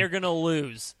 and they're gonna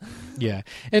lose. Yeah,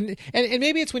 and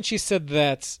maybe it's when she said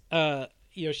that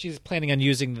she's planning on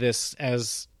using this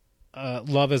as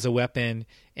love as a weapon,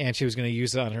 and she was going to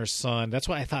use it on her son. That's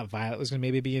why I thought Violet was going to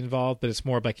maybe be involved, but it's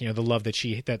more like the love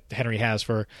that Henry has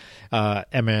for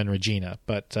Emma and Regina.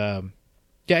 But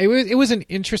it was an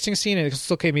interesting scene, and it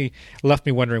still left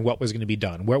me wondering what was going to be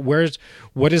done.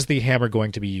 What is the hammer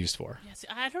going to be used for? Yes,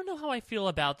 I don't know how I feel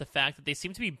about the fact that they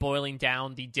seem to be boiling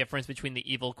down the difference between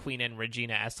the Evil Queen and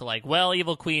Regina as to like, well,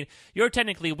 Evil Queen, you're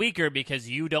technically weaker because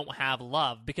you don't have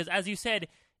love. Because as you said,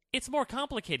 it's more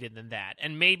complicated than that.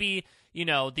 And maybe,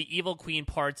 the Evil Queen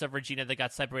parts of Regina that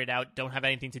got separated out don't have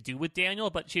anything to do with Daniel,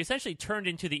 but she essentially turned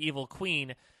into the Evil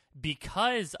Queen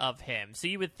because of him. So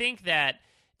you would think that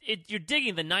you're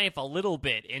digging the knife a little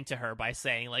bit into her by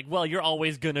saying, like, well, you're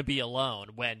always going to be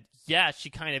alone, when, yeah, she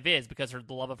kind of is because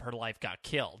the love of her life got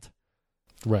killed.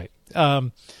 Right.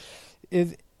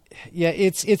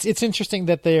 It's interesting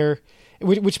that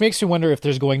which makes me wonder if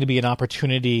there's going to be an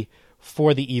opportunity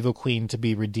for the Evil Queen to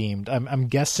be redeemed. I'm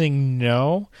guessing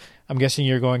no. I'm guessing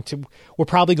we're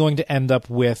probably going to end up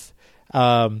with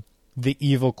the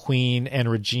Evil Queen and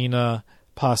Regina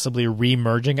possibly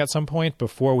re-merging at some point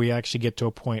before we actually get to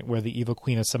a point where the Evil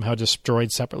Queen is somehow destroyed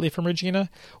separately from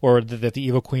Regina, or that the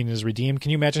Evil Queen is redeemed.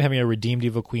 Can you imagine having a redeemed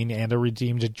Evil Queen and a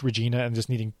redeemed Regina and just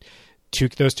needing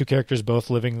those two characters both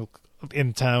living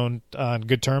in town on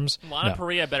good terms? Lana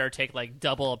Parrilla better take like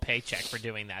double a paycheck for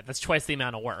doing that. That's twice the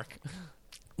amount of work.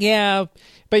 Yeah,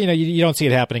 but you don't see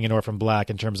it happening in Orphan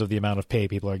Black in terms of the amount of pay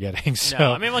people are getting. So.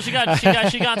 No, I mean, well, she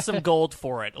got some gold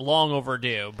for it, long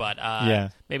overdue. But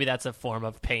maybe that's a form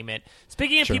of payment.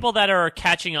 Speaking of people that are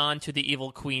catching on to the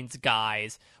Evil Queen's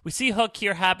guise, we see Hook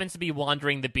here happens to be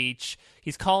wandering the beach.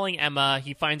 He's calling Emma.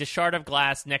 He finds a shard of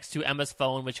glass next to Emma's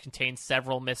phone, which contains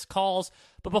several missed calls.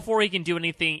 But before he can do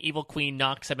anything, Evil Queen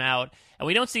knocks him out. And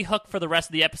we don't see Hook for the rest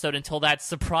of the episode until that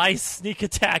surprise sneak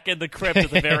attack in the crypt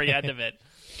at the very end of it.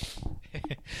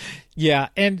 Yeah,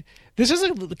 and this is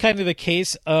kind of a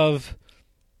case of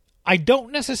I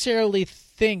don't necessarily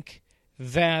think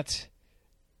that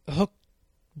Hook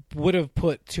would have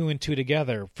put two and two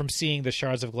together from seeing the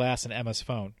shards of glass in Emma's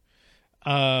phone.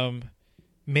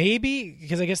 Maybe,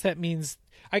 because I guess that means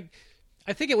I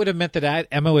think it would have meant that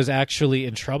Emma was actually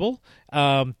in trouble,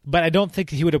 but I don't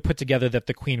think he would have put together that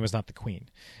the Queen was not the Queen.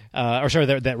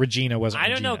 That Regina wasn't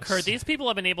Regina. I don't know, Kurt. These people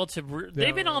have been able to...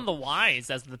 they've been on the wise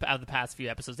of the past few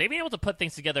episodes. They've been able to put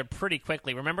things together pretty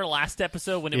quickly. Remember last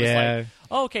episode when it was like,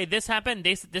 oh, okay, this happened,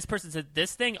 this person said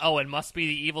this thing, oh, it must be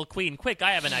the Evil Queen. Quick,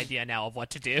 I have an idea now of what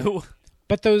to do.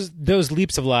 But those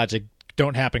leaps of logic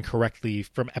don't happen correctly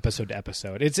from episode to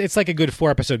episode. It's like a good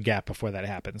 4-episode gap before that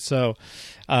happens. So...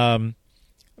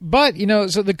 But,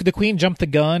 so the Queen jumped the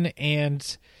gun,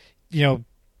 and,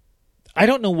 I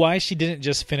don't know why she didn't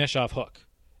just finish off Hook.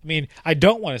 I mean, I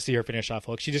don't want to see her finish off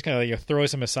Hook. She just kind of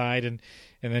throws him aside, and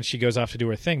then she goes off to do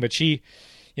her thing. But she,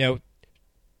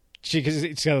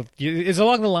 it's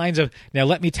along the lines of, now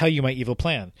let me tell you my evil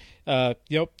plan.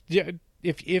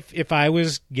 If I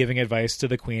was giving advice to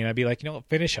the Queen, I'd be like,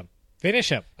 finish him. Finish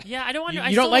him. Yeah, I don't want to.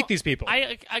 You don't like these people.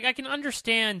 I can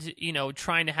understand,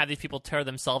 trying to have these people tear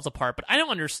themselves apart, but I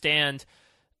don't understand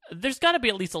there's got to be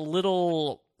at least a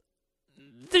little.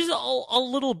 There's a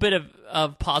little bit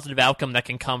of positive outcome that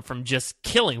can come from just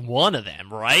killing one of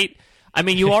them, right? I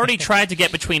mean, you already tried to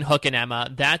get between Hook and Emma.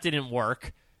 That didn't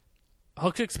work.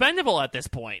 Hook's expendable at this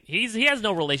point. He has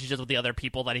no relationships with the other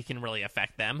people that he can really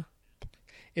affect them.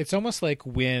 It's almost like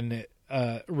when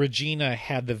Regina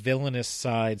had the villainous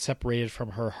side separated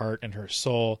from her heart and her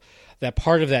soul. That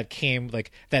part of that came,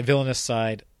 like, that villainous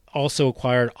side also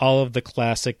acquired all of the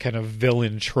classic kind of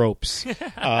villain tropes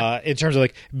in terms of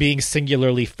like being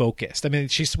singularly focused. I mean,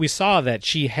 we saw that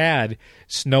she had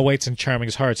Snow White's and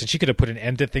Charming's hearts, and she could have put an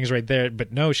end to things right there,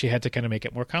 but no, she had to kind of make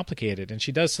it more complicated. And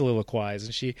she does soliloquize,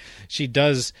 and she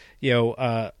does,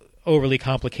 overly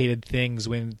complicated things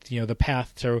when, the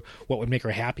path to what would make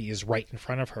her happy is right in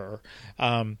front of her.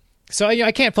 So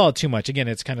I can't follow too much. Again,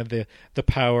 it's kind of the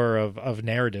power of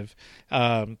narrative.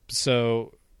 But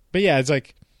yeah, it's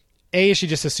like, A, she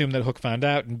just assumed that Hook found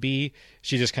out, and B,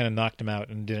 she just kind of knocked him out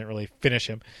and didn't really finish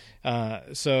him.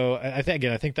 So I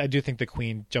do think the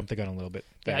Queen jumped the gun a little bit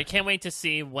there. Yeah, I can't wait to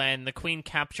see when the Queen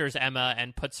captures Emma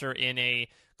and puts her in a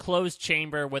closed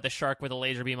chamber with a shark with a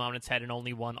laser beam on its head and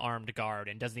only one armed guard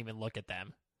and doesn't even look at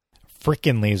them.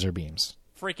 Frickin' laser beams.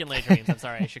 Freaking laser beams. I'm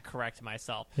sorry, I should correct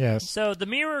myself. Yes. So the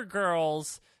Mirror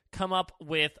Girls come up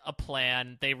with a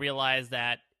plan. They realize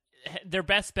that their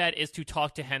best bet is to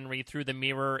talk to Henry through the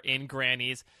mirror in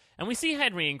Granny's. And we see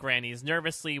Henry in Granny's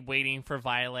nervously waiting for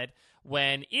Violet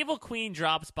when Evil Queen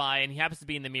drops by, and he happens to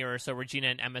be in the mirror, so Regina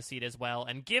and Emma see it as well,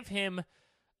 and give him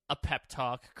a pep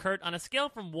talk. Kurt, on a scale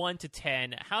from 1 to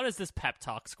 10, how does this pep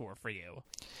talk score for you?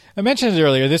 I mentioned it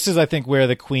earlier. This is, I think, where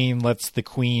the Queen lets the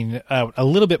Queen out a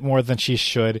little bit more than she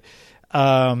should.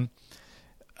 I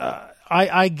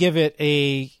give it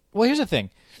a... Well, here's the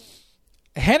thing.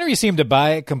 Henry seemed to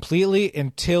buy it completely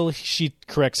until she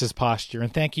corrects his posture.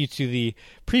 And thank you to the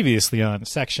previously on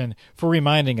section for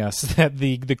reminding us that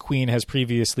the Queen has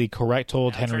previously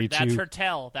told Henry to... That's her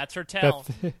tell. That's her tell.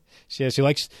 She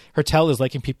likes... Her tell is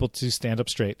liking people to stand up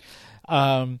straight.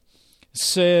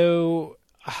 So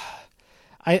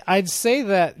I'd say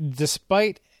that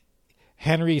despite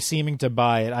Henry seeming to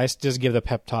buy it, I just give the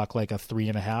pep talk like a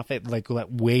 3.5. It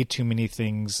let way too many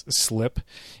things slip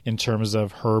in terms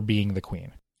of her being the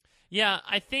Queen. Yeah,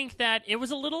 I think that it was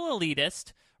a little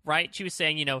elitist, right? She was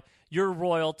saying, you're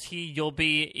royalty. You'll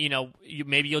be,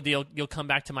 maybe you'll come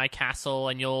back to my castle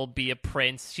and you'll be a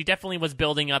prince. She definitely was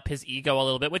building up his ego a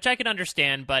little bit, which I could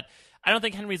understand, but I don't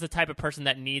think Henry's the type of person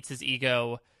that needs his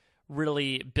ego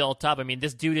really built up. I mean,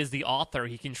 this dude is the author.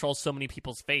 He controls so many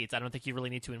people's fates. I don't think you really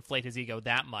need to inflate his ego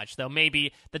that much, though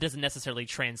maybe that doesn't necessarily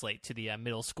translate to the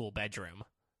middle school bedroom.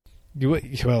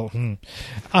 Keeping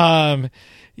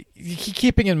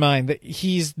in mind that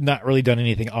he's not really done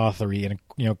anything authory in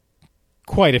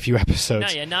quite a few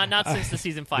episodes. Not since the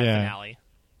season 5 finale.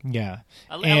 Yeah,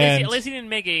 at least he didn't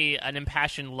make an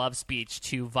impassioned love speech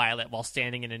to Violet while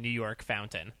standing in a New York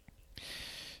fountain.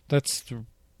 Let's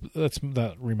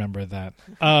remember that.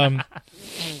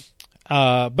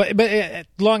 But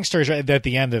long story short, at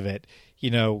the end of it,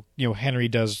 Henry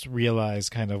does realize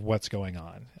kind of what's going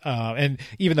on. And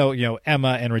even though,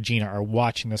 Emma and Regina are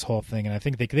watching this whole thing, and I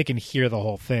think they can hear the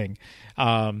whole thing,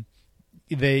 and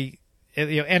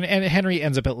Henry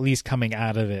ends up at least coming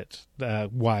out of it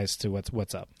wise to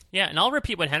what's up. Yeah, and I'll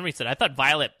repeat what Henry said. I thought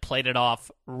Violet played it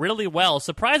off really well,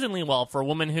 surprisingly well, for a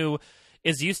woman who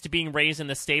is used to being raised in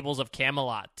the stables of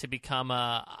Camelot to become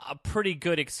a pretty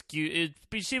good excuse.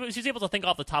 She's able to think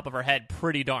off the top of her head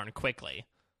pretty darn quickly.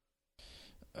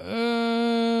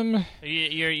 You're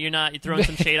throwing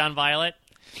some shade on Violet?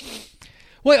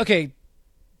 Well, okay.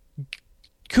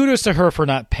 Kudos to her for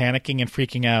not panicking and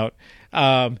freaking out.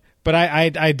 But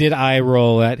I did eye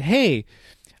roll at, hey,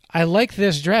 I like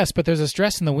this dress, but there's this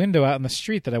dress in the window out in the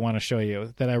street that I want to show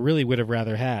you that I really would have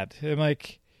rather had. I'm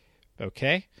like,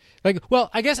 okay. I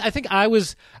think I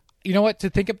was, now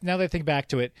that I think back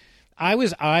to it, I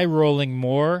was eye rolling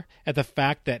more at the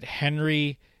fact that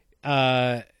Henry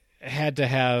had to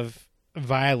have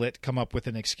Violet come up with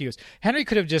an excuse. Henry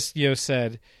could have just,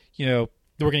 said, we're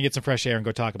going to get some fresh air and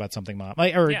go talk about something, Mom.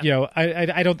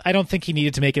 I don't think he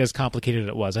needed to make it as complicated as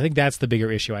it was. I think that's the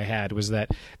bigger issue I had, was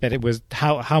that it was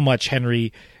how much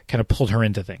Henry kind of pulled her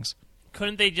into things.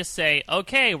 Couldn't they just say,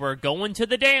 okay, we're going to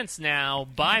the dance now.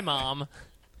 Bye, Mom.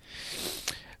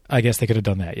 I guess they could have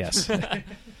done that, yes.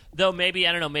 Though maybe,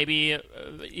 I don't know, maybe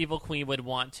Evil Queen would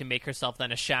want to make herself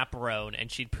then a chaperone,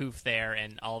 and she'd poof there,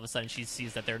 and all of a sudden she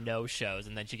sees that there are no shows,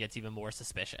 and then she gets even more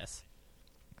suspicious.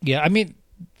 Yeah, I mean,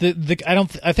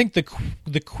 I think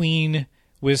the Queen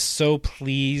was so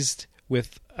pleased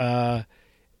with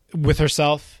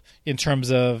herself, in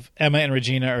terms of Emma and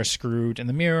Regina are screwed in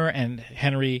the mirror, and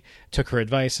Henry took her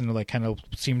advice and like kind of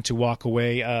seemed to walk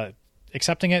away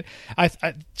accepting it.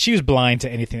 She was blind to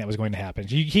anything that was going to happen.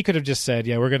 He could have just said,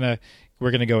 "Yeah, we're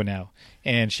gonna go now,"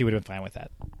 and she would have been fine with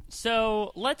that.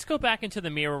 So let's go back into the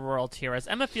mirror world here, as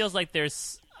Emma feels like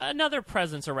there's another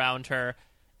presence around her.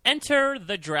 Enter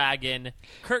the dragon.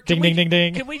 Kurt, ding, ding, ding,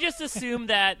 ding. Can we just assume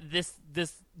that this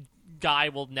guy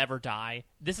will never die?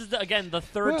 This is the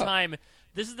third time.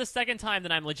 This is the second time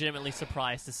that I'm legitimately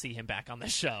surprised to see him back on the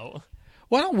show.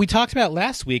 Well, we talked about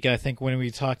last week, I think, when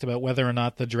we talked about whether or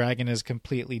not the dragon is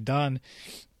completely done.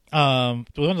 One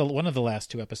of the last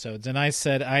 2 episodes, and I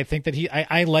said I think that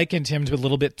I likened him to a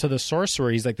little bit to the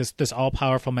sorcerer. He's like this all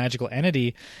powerful magical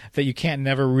entity that you can't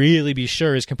never really be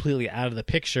sure is completely out of the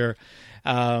picture.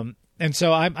 And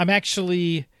so I'm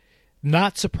actually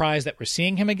not surprised that we're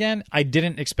seeing him again. I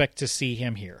didn't expect to see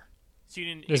him here. So you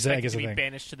didn't expect to be thing.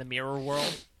 banished to the mirror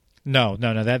world? No.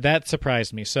 That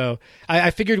surprised me. So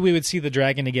I figured we would see the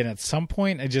dragon again at some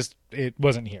point. It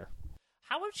wasn't here.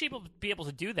 How would she be able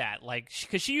to do that? Like,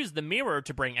 because she used the mirror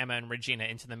to bring Emma and Regina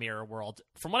into the mirror world.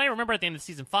 From what I remember at the end of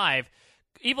season 5,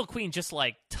 Evil Queen just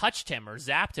like touched him or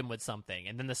zapped him with something,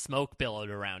 and then the smoke billowed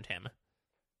around him.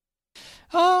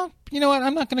 Oh, you know what?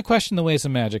 I'm not going to question the ways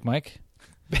of magic, Mike.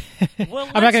 Well,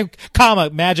 I'm not going to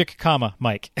magic,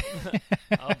 Mike.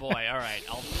 Oh boy! All right,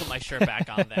 I'll put my shirt back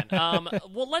on then.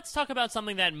 Well, let's talk about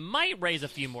something that might raise a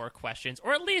few more questions,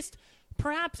 or at least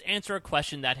perhaps answer a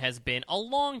question that has been a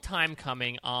long time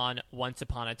coming on Once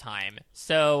Upon a Time.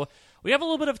 So we have a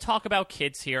little bit of talk about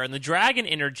kids here, and the dragon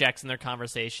interjects in their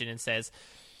conversation and says,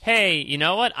 "Hey, you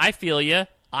know what? I feel you.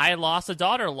 I lost a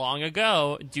daughter long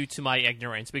ago due to my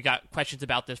ignorance." We got questions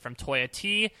about this from Toya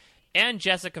T and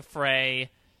Jessica Frey.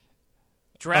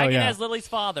 Dragon as Lily's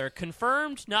father.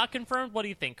 Confirmed? Not confirmed? What do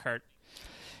you think, Kurt?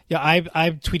 Yeah, I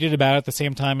tweeted about it at the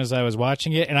same time as I was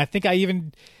watching it, and I think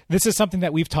this is something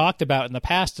that we've talked about in the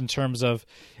past in terms of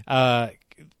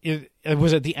it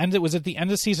was at the end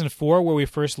of season 4 where we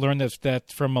first learned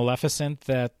that from Maleficent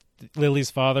that Lily's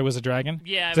father was a dragon.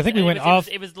 Yeah, I think we went off.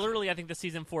 It was literally, I think, the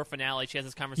season 4 finale. She has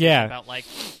this conversation about like,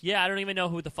 I don't even know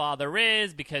who the father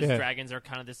is because dragons are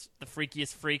kind of the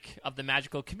freakiest freak of the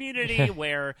magical community.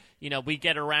 Where we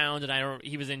get around, and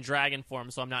he was in dragon form,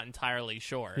 so I'm not entirely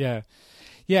sure.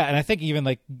 Yeah, and I think even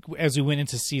like as we went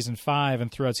into season 5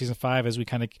 and throughout season 5, as we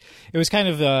it was kind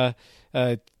of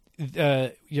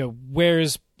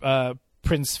where's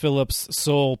Prince Philip's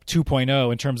soul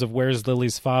 2.0 in terms of where's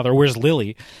Lily's father, where's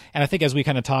Lily? And I think as we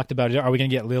kind of talked about it, are we going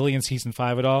to get Lily in season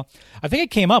 5 at all? I think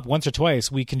it came up once or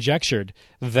twice. We conjectured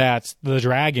that the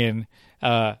dragon,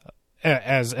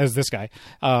 as this guy,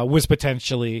 was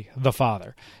potentially the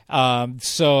father.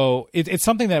 So it's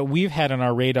something that we've had on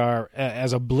our radar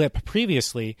as a blip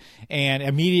previously, and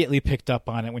immediately picked up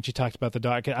on it when she talked about the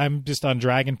dog. I'm just on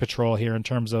Dragon Patrol here in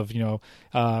terms of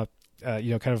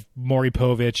kind of Maury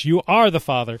Povich. You are the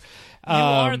father. You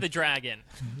are the dragon.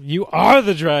 You are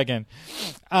the dragon.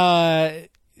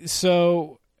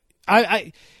 So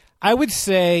I would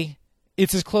say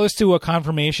it's as close to a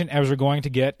confirmation as we're going to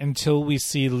get until we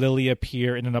see Lily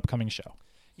appear in an upcoming show.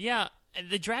 Yeah.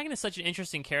 The dragon is such an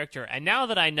interesting character, and now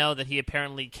that I know that he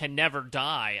apparently can never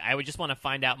die, I would just want to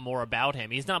find out more about him.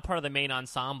 He's not part of the main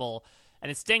ensemble, and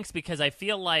it stinks because I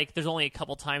feel like there's only a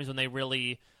couple times when they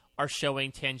really are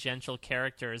showing tangential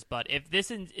characters, but if this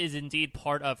is indeed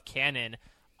part of canon,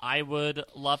 I would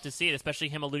love to see it, especially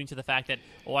him alluding to the fact that,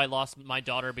 I lost my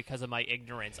daughter because of my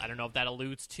ignorance. I don't know if that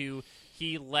alludes to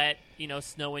he let,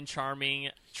 Snow and Charming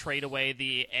trade away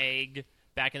the egg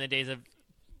back in the days of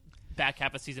back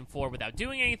half of season 4 without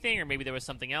doing anything, or maybe there was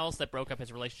something else that broke up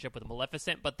his relationship with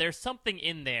Maleficent, but there's something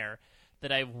in there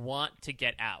that I want to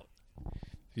get out.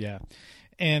 Yeah.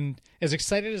 And as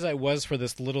excited as I was for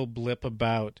this little blip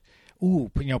about,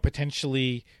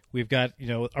 potentially we've got,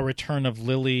 a return of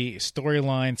Lily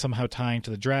storyline somehow tying to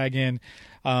the dragon,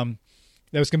 that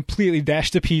was completely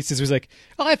dashed to pieces. It was like,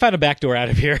 I found a back door out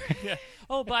of here. Yeah.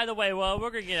 Oh, by the way, we're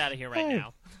going to get out of here right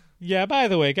now. Yeah, by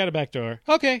the way, got a back door.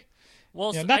 Okay.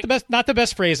 Well, not the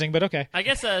best phrasing, but okay. I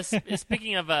guess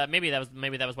speaking of maybe that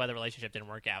was why the relationship didn't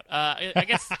work out. I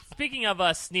guess speaking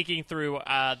of sneaking through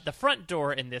the front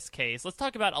door in this case, let's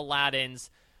talk about Aladdin's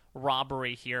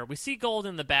robbery here. We see gold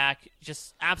in the back,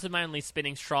 just absentmindedly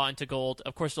spinning straw into gold.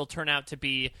 Of course, it'll turn out to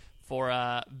be for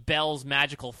Belle's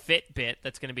magical Fitbit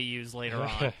that's going to be used later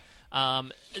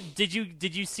on. Did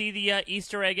you see the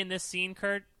Easter egg in this scene,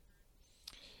 Kurt?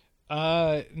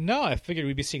 No, I figured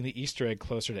we'd be seeing the Easter egg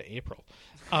closer to April.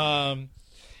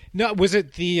 No, was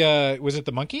it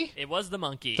the monkey? It was the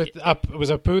monkey.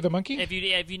 Was Apu the monkey? If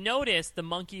you notice, the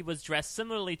monkey was dressed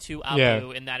similarly to Apu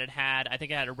Yeah. in that I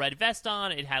think it had a red vest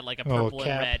on, it had like a purple and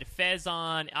cap. red fez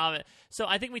on. So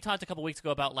I think we talked a couple weeks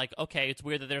ago about like, okay, it's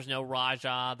weird that there's no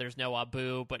Raja, there's no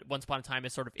Abu, but Once Upon a Time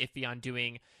is sort of iffy on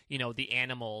doing, the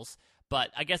animals.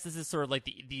 But I guess this is sort of like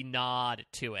the nod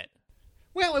to it.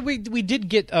 Well, we did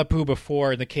get Apu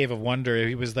before in the Cave of Wonder.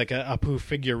 He was like a Apu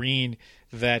figurine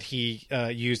that he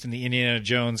used in the Indiana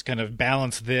Jones kind of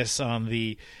balance this on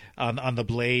the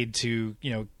blade to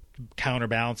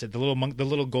counterbalance it. The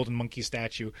little golden monkey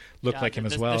statue looked like him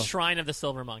as well. The Shrine of the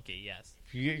Silver Monkey, yes.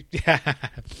 Yeah.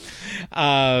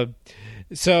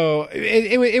 So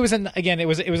it was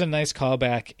a nice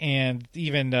callback, and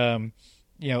even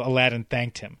Aladdin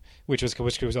thanked him, which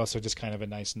was also just kind of a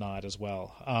nice nod as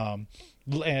well.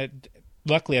 And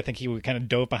luckily, I think he kind of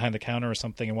dove behind the counter or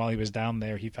something, and while he was down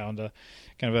there, he found a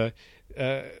kind of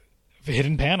a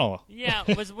hidden panel. Yeah,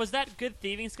 was that good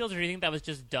thieving skills, or do you think that was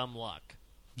just dumb luck?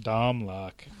 Dumb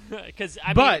luck. Because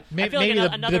I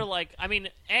feel like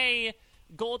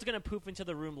Gold's gonna poof into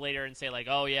the room later and say like,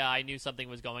 "Oh yeah, I knew something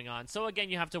was going on." So again,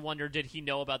 you have to wonder, did he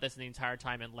know about this the entire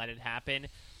time and let it happen?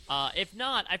 If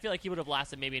not, I feel like he would have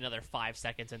lasted maybe another 5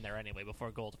 seconds in there anyway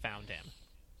before Gold found him.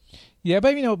 Yeah,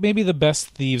 but maybe the best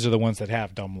thieves are the ones that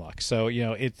have dumb luck. So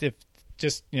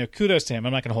kudos to him.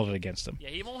 I'm not going to hold it against him. Yeah,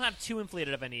 he won't have too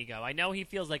inflated of an ego. I know he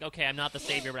feels like, okay, I'm not the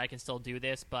savior, but I can still do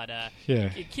this. But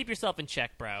keep yourself in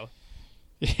check, bro.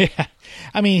 Yeah,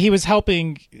 I mean, he was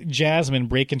helping Jasmine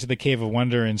break into the Cave of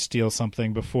Wonder and steal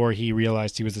something before he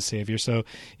realized he was the savior. So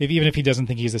even if he doesn't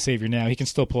think he's the savior now, he can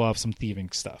still pull off some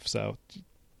thieving stuff. So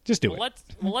just do it.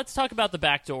 Let's talk about the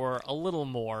back door a little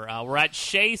more. We're at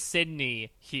Shea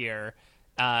Sydney here.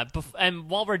 And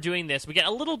while we're doing this, we get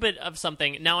a little bit of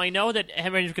something. Now, I know that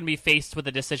Henry's going to be faced with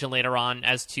a decision later on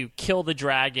as to kill the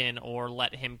dragon or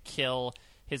let him kill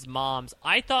his moms.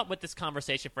 I thought with this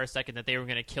conversation for a second that they were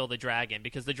going to kill the dragon,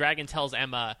 because the dragon tells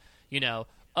Emma,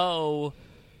 "Oh,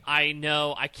 I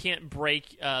know I can't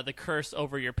break the curse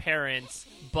over your parents,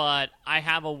 but I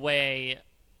have a way,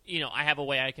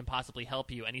 I can possibly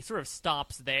help you." And he sort of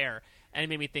stops there. And it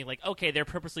made me think, like, okay, they're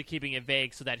purposely keeping it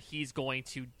vague so that he's going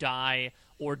to die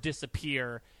or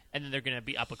disappear, and then they're going to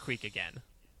be up a creek again.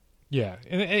 Yeah,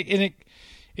 and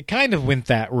it kind of went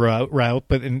that route,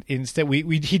 but instead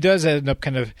he does end up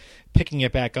kind of picking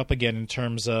it back up again in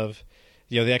terms of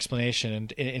the explanation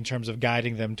and in terms of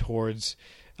guiding them towards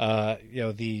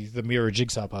the mirror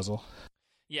jigsaw puzzle.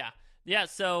 Yeah.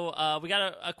 So we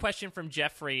got a question from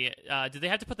Jeffrey. Do they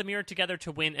have to put the mirror together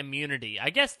to win immunity? I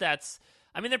guess they're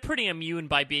pretty immune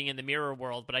by being in the mirror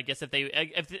world, but I guess if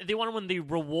they want to win the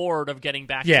reward of getting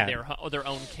back to their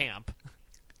own camp.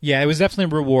 Yeah, it was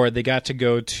definitely a reward. They got to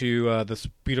go to this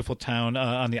beautiful town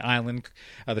on the island,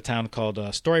 the town called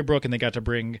Storybrooke, and they got to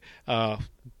bring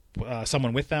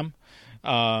someone with them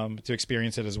to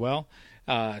experience it as well.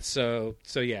 So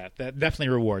yeah, that definitely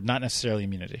a reward, not necessarily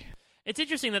immunity. It's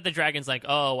interesting that the dragon's like,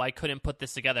 "Oh, I couldn't put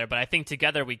this together, but I think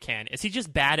together we can." Is he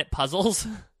just bad at puzzles?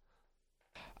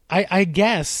 I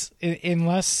guess,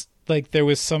 unless like there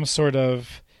was some sort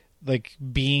of like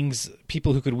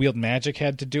people who could wield magic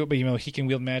had to do it, but he can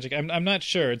wield magic. I'm not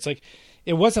sure. It's like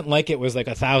it wasn't like it was like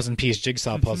 1,000-piece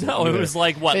jigsaw puzzle. No, either. It was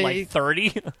like what, like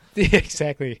 30?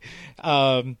 Exactly.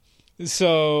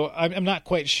 So I'm not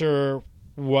quite sure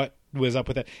what was up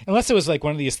with that, unless it was like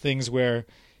one of these things where,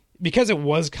 because it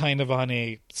was kind of on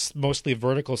a mostly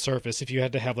vertical surface, if you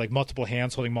had to have like multiple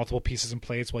hands holding multiple pieces in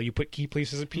place while you put key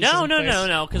pieces in place. No.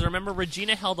 Because remember,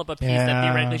 Regina held up a piece that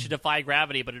theoretically should defy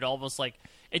gravity, but it almost like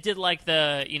it did like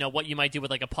the what you might do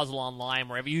with like a puzzle online,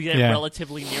 where if you get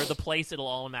relatively near the place, it'll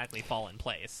automatically fall in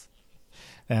place.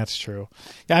 That's true.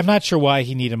 Yeah, I'm not sure why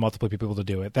he needed multiple people to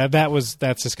do it.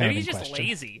 That's just kind Maybe of in he's just question.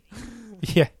 lazy.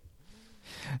 Yeah,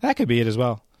 that could be it as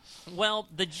well. Well,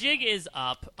 the jig is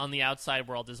up on the outside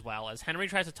world as well, as Henry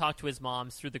tries to talk to his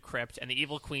moms through the crypt, and the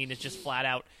evil queen is just flat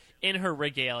out in her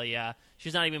regalia.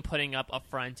 She's not even putting up a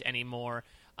front anymore.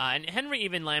 And Henry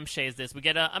even lampshades this. We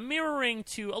get a mirroring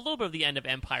to a little bit of the end of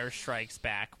Empire Strikes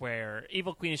Back, where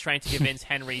Evil Queen is trying to convince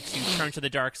Henry to turn to the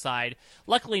dark side.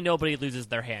 Luckily, nobody loses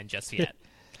their hand just yet.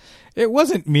 It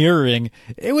wasn't mirroring.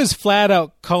 It was flat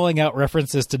out calling out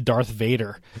references to Darth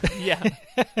Vader. Yeah.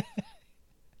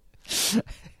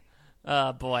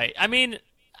 Boy. I mean,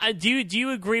 do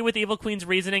you agree with Evil Queen's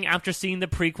reasoning after seeing the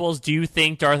prequels? Do you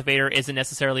think Darth Vader isn't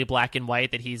necessarily black and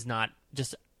white, that he's not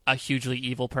just a hugely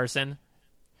evil person?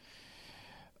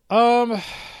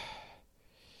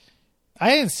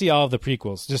 I didn't see all of the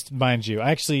prequels, just mind you.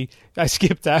 I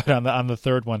skipped out on the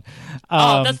third one.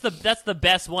 That's the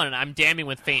best one, and I'm damning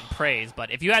with faint praise.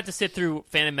 But if you had to sit through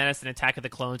Phantom Menace and Attack of the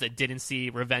Clones and didn't see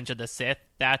Revenge of the Sith,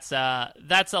 that's a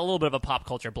little bit of a pop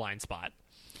culture blind spot.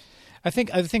 I think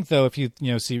though, if you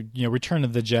see Return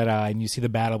of the Jedi and you see the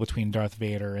battle between Darth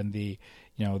Vader and the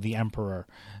Emperor,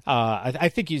 I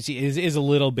think you see is a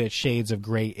little bit shades of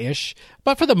gray-ish,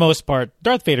 but for the most part,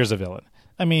 Darth Vader's a villain.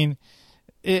 I mean,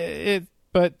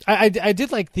 but I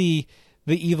did like the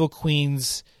evil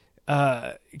queen's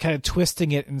kind of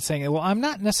twisting it and saying, well, I'm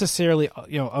not necessarily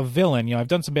a villain. I've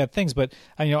done some bad things, but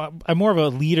I'm more of a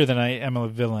leader than I am a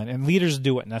villain. And leaders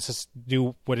do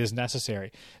what is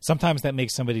necessary. Sometimes that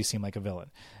makes somebody seem like a villain.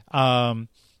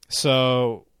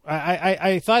 So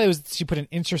I thought she put an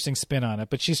interesting spin on it,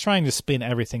 but she's trying to spin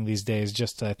everything these days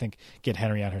just to, I think, get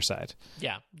Henry on her side.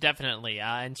 Yeah, definitely.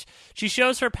 And she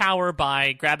shows her power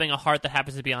by grabbing a heart that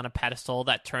happens to be on a pedestal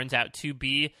that turns out to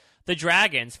be the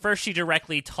dragon's. First, she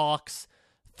directly talks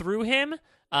through him,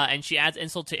 and she adds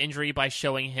insult to injury by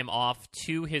showing him off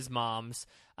to his mom's.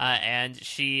 And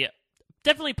she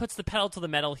definitely puts the pedal to the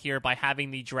metal here by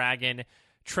having the dragon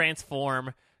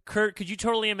transform. Kurt, could you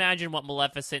totally imagine what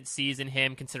Maleficent sees in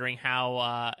him, considering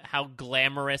how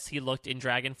glamorous he looked in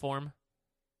dragon form?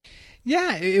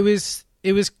 Yeah, it was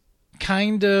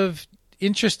kind of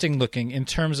interesting looking in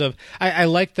terms of. I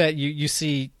like that you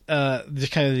see the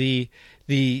kind of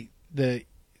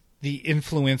the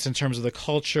influence in terms of the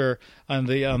culture on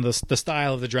the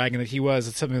style of the dragon that he was.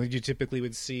 It's something that you typically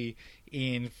would see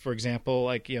in, for example,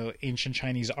 like ancient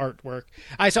Chinese artwork.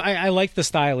 I like the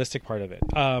stylistic part of it.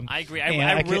 I agree.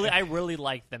 I really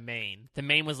liked the mane. The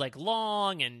mane was like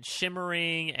long and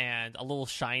shimmering and a little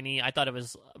shiny. I thought it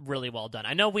was really well done.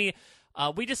 I know we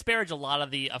disparage a lot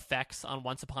of the effects on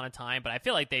Once Upon a Time, but I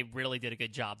feel like they really did a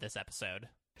good job this episode.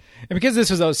 And because this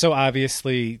was so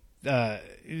obviously. I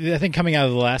think coming out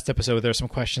of the last episode, there were some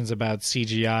questions about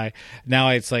CGI. Now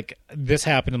it's like this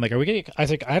happened. I'm like, I was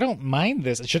like, I don't mind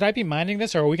this. Should I be minding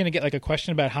this, or are we going to get like a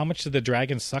question about how much did the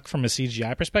dragon suck from a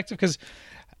CGI perspective? Because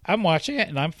I'm watching it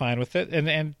and I'm fine with it,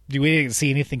 and we didn't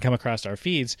see anything come across our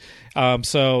feeds.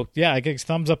 So yeah, I get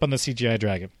thumbs up on the CGI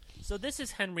dragon. So this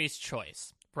is Henry's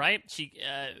choice, right?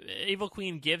 Evil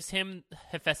Queen gives him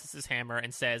Hephaestus's hammer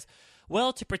and says,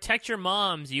 well, to protect your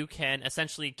moms, you can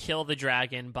essentially kill the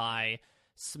dragon by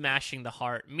smashing the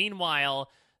heart. Meanwhile,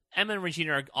 Emma and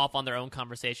Regina are off on their own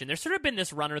conversation. There's sort of been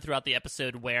this runner throughout the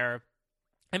episode where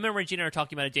Emma and Regina are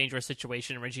talking about a dangerous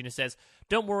situation, and Regina says,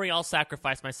 don't worry, I'll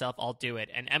sacrifice myself, I'll do it.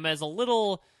 And Emma is a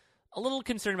little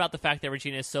concerned about the fact that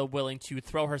Regina is so willing to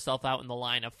throw herself out in the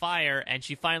line of fire, and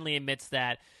she finally admits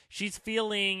that she's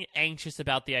feeling anxious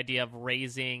about the idea of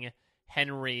raising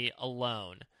Henry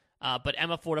alone. But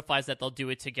Emma fortifies that they'll do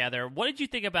it together. What did you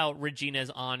think about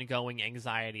Regina's ongoing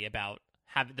anxiety about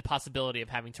having the possibility of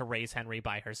having to raise Henry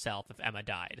by herself if Emma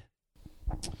died?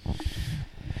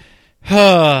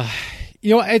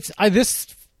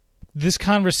 This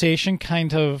conversation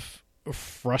kind of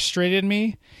frustrated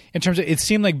me in terms of it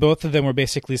seemed like both of them were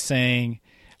basically saying,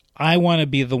 I want to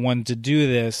be the one to do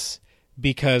this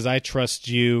because I trust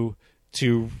you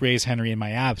to raise Henry in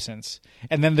my absence.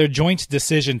 And then their joint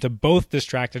decision to both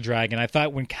distract the dragon, I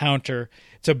thought went counter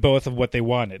to both of what they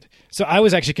wanted. So I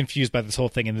was actually confused by this whole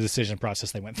thing and the decision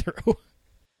process they went through.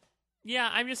 Yeah,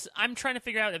 I'm trying to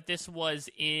figure out if this was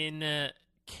in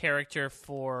character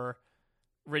for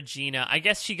Regina. I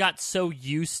guess she got so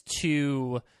used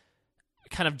to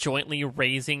kind of jointly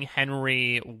raising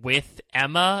Henry with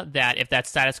Emma that if that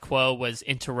status quo was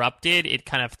interrupted, it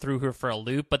kind of threw her for a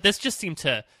loop. But this just seemed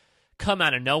to come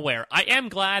out of nowhere. I am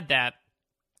glad that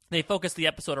they focused the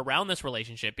episode around this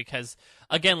relationship because,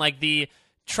 again, like the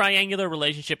triangular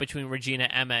relationship between Regina,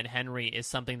 Emma, and Henry is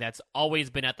something that's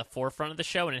always been at the forefront of the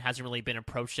show, and it hasn't really been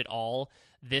approached at all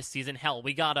this season. Hell,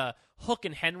 we got a Hook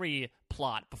and Henry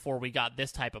plot before we got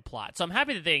this type of plot. So I'm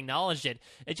happy that they acknowledged it.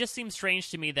 It just seems strange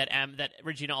to me that that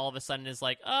Regina all of a sudden is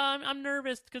like, I'm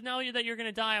nervous because now that you're going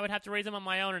to die, I would have to raise him on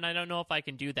my own, and I don't know if I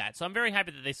can do that. So I'm very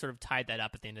happy that they sort of tied that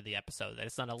up at the end of the episode, that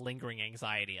it's not a lingering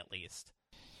anxiety at least.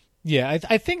 Yeah,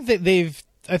 I think that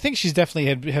I think she's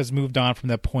definitely has moved on from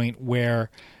that point where,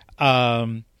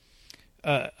 kind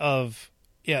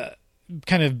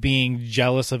of being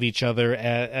jealous of each other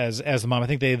as the mom. I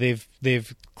think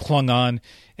they've clung on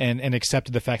and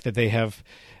accepted the fact that they have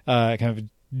kind of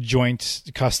joint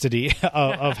custody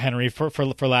of Henry for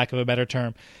lack of a better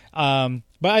term.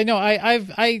 But I know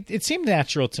it seemed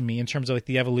natural to me in terms of like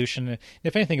the evolution.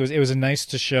 If anything, it was nice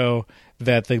to show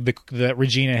that that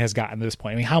Regina has gotten to this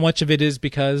point. I mean, how much of it is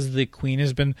because the Queen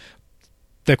has been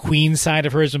the queen side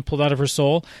of her has been pulled out of her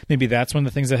soul. Maybe that's one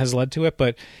of the things that has led to it.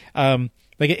 But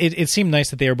it seemed nice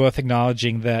that they were both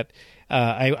acknowledging that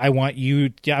I want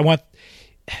you. Yeah, I want.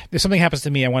 If something happens to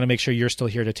me, I want to make sure you're still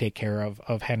here to take care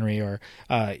of Henry, or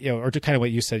or to kind of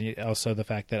what you said. Also, the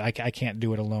fact that I can't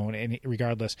do it alone,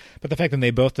 regardless. But the fact that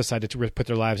they both decided to put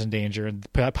their lives in danger and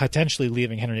potentially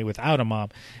leaving Henry without a mom,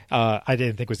 I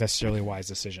didn't think was necessarily a wise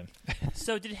decision.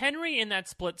 So, did Henry, in that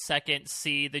split second,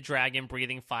 see the dragon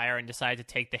breathing fire and decide to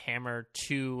take the hammer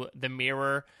to the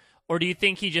mirror, or do you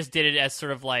think he just did it as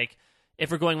sort of like, if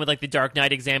we're going with like the Dark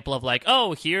Knight example of like,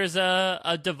 oh, here's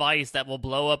a device that will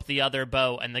blow up the other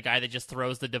boat, and the guy that just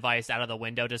throws the device out of the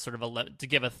window to sort of to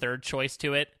give a third choice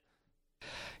to it?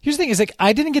 Here's the thing: is like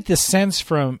I didn't get the sense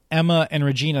from Emma and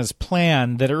Regina's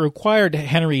plan that it required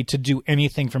Henry to do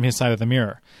anything from his side of the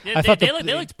mirror. Yeah, they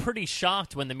looked pretty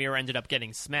shocked when the mirror ended up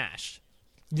getting smashed.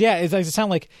 Yeah, it sounded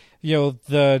like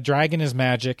the dragon is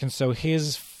magic, and so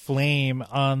his flame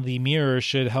on the mirror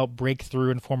should help break through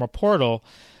and form a portal.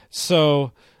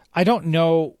 So I don't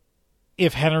know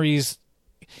if Henry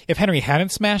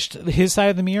hadn't smashed his side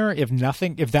of the mirror, if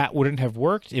that wouldn't have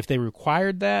worked, if they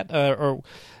required that, or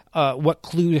what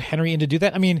clued Henry in to do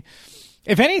that. I mean,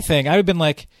 if anything, I would have been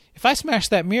like, if I smash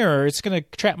that mirror, it's going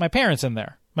to trap my parents in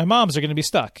there. My moms are going to be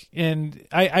stuck. And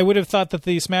I would have thought that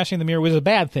the smashing the mirror was a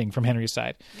bad thing from Henry's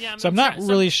side. Yeah, I'm not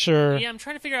really sure. Yeah, I'm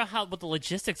trying to figure out what the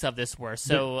logistics of this were.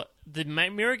 So the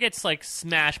mirror gets like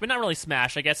smashed, but not really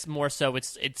smashed. I guess more so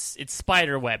it's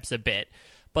spider webs a bit.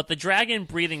 But the dragon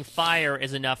breathing fire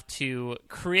is enough to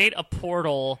create a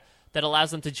portal that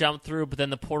allows them to jump through, but then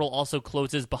the portal also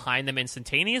closes behind them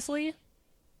instantaneously?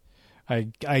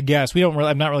 I guess.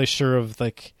 I'm not really sure of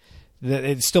like...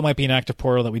 It still might be an active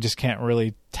portal that we just can't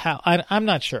really tell. I'm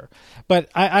not sure,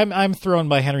 but I'm thrown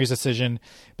by Henry's decision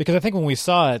because I think when we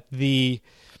saw it, the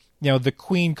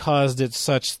queen caused it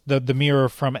such the mirror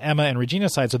from Emma and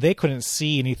Regina's side, so they couldn't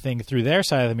see anything through their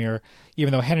side of the mirror,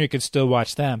 even though Henry could still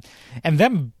watch them, and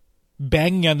them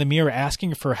banging on the mirror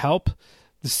asking for help.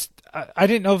 I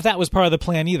didn't know if that was part of the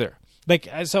plan either.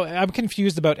 So I'm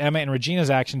confused about Emma and Regina's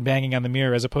action banging on the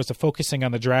mirror as opposed to focusing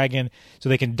on the dragon so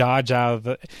they can dodge out of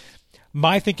the.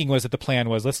 My thinking was that the plan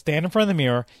was, let's stand in front of the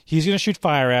mirror. He's going to shoot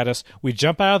fire at us. We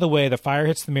jump out of the way. The fire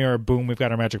hits the mirror. Boom, we've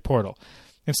got our magic portal.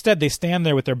 Instead, they stand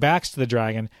there with their backs to the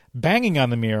dragon, banging on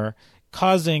the mirror,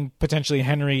 causing potentially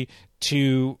Henry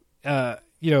to,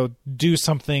 do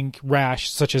something rash,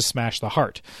 such as smash the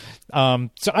heart.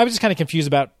 So I was just kind of confused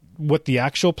about what the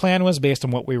actual plan was based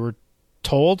on what we were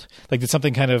told. Like, did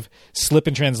something kind of slip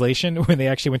in translation when they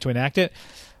actually went to enact it?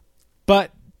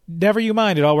 But never you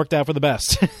mind, it all worked out for the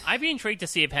best. I'd be intrigued to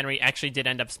see if Henry actually did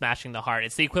end up smashing the heart.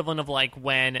 It's the equivalent of like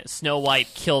when Snow White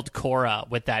killed Cora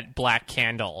with that black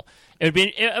candle. It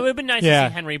would have been nice to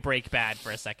see Henry break bad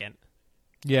for a second.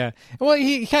 Yeah. Well,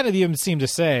 he kind of even seemed to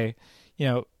say,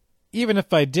 even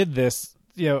if I did this,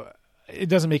 it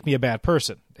doesn't make me a bad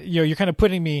person. You're kind of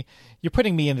putting me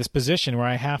in this position where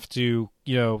I have to,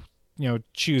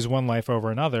 choose one life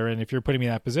over another. And if you're putting me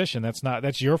in that position, that's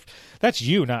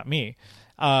you, not me.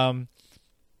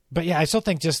 But yeah, I still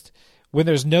think just when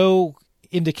there's no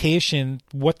indication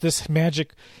what this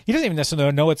magic, he doesn't even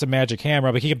necessarily know it's a magic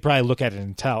hammer, but he could probably look at it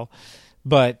and tell.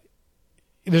 But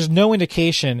there's no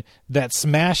indication that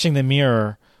smashing the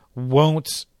mirror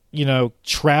won't,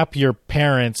 trap your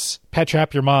parents,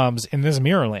 trap your moms in this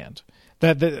mirror land.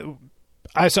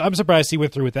 I'm surprised he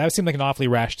went through with that. It seemed like an awfully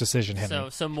rash decision,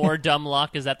 Henry. So more dumb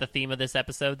luck, is that the theme of this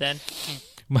episode then?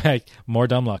 More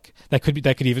dumb luck. That could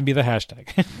even be the hashtag.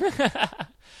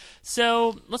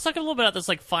 So let's talk a little bit about this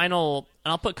final,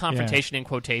 and I'll put confrontation in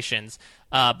quotations,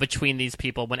 between these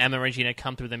people when Emma and Regina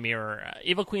come through the mirror.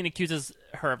 Evil Queen accuses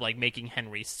her of making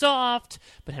Henry soft,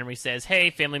 but Henry says,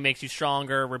 hey, family makes you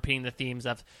stronger, repeating the themes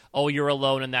of, oh, you're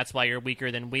alone and that's why you're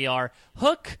weaker than we are.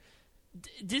 Hook,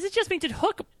 does it just mean, did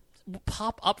Hook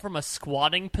pop up from a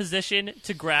squatting position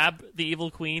to grab the Evil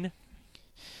Queen?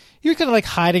 He was kind of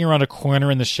hiding around a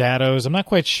corner in the shadows. I'm not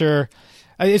quite sure.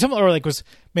 It's almost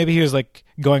maybe he was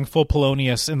going full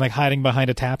Polonius and hiding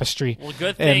behind a tapestry. Well,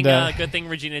 good thing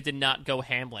Regina did not go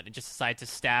Hamlet and just decided to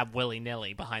stab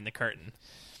willy-nilly behind the curtain.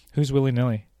 Who's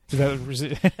willy-nilly? He was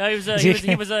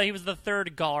the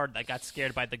third guard that got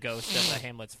scared by the ghost of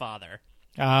Hamlet's father.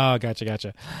 Oh,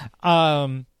 gotcha.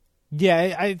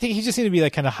 Yeah, I think he just seemed to be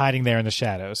kind of hiding there in the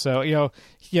shadows. So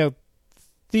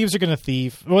thieves are going to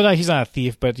thieve. Well, no, he's not a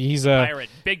thief, but he's a pirate.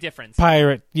 Big difference.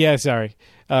 Pirate. Yeah, sorry.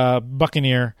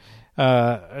 Buccaneer.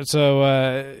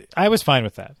 So I was fine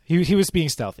with that. He was being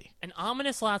stealthy. And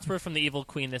ominous last word from the Evil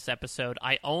Queen this episode.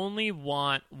 I only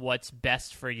want what's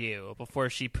best for you before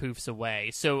she poofs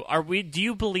away. So do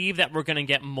you believe that we're going to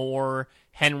get more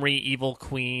Henry Evil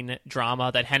Queen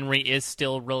drama, that Henry is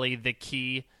still really the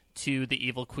key to the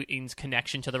Evil Queen's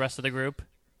connection to the rest of the group?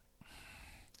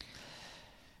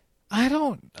 I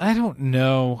don't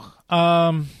know.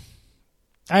 I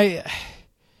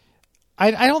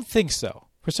don't think so.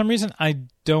 For some reason, I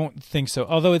don't think so.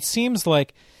 Although it seems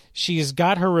like she's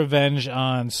got her revenge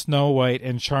on Snow White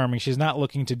and Charming. She's not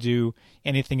looking to do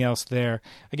anything else there.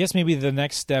 I guess maybe the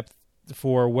next step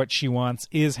for what she wants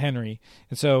is Henry.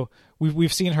 And so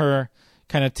we've seen her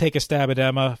kind of take a stab at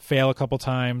Emma, fail a couple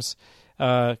times.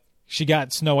 She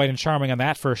got Snow White and Charming on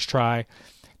that first try.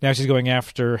 Now she's going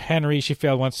after Henry. She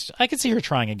failed once. I could see her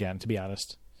trying again, to be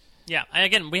honest. Yeah,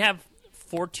 again, we have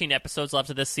 14 episodes left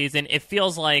of this season. It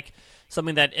feels like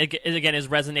something that, again, is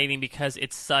resonating because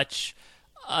it's such...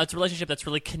 it's a relationship that's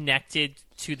really connected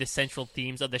to the central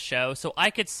themes of the show. So I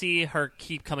could see her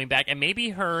keep coming back, and maybe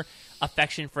her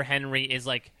affection for Henry is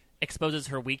like exposes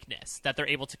her weakness, that they're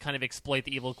able to kind of exploit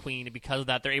the Evil Queen, and because of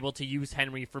that, they're able to use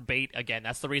Henry for bait again.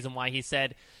 That's the reason why he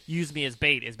said, use me as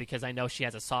bait, is because I know she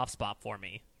has a soft spot for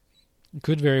me.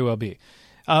 Could very well be.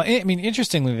 I mean,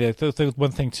 interestingly, the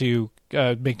one thing to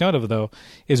make note of, though,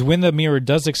 is when the mirror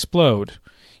does explode,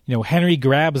 Henry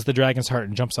grabs the dragon's heart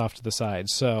and jumps off to the side.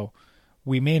 So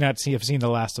we may not have seen the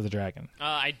last of the dragon.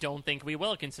 I don't think we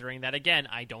will, considering that, again,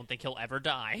 I don't think he'll ever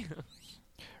die.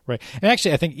 Right. And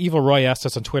actually, I think Evil Roy asked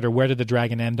us on Twitter, where did the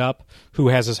dragon end up? Who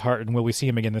has his heart? And will we see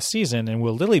him again this season? And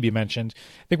will Lily be mentioned?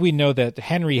 I think we know that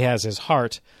Henry has his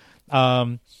heart.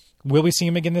 Will we see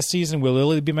him again this season? Will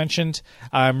Lily be mentioned?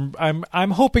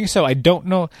 I'm hoping so. I don't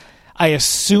know. I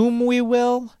assume we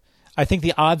will. I think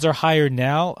the odds are higher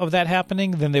now of that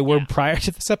happening than they were prior to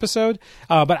this episode.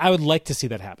 But I would like to see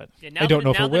that happen. Yeah, I don't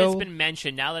know if it will. Now that it's been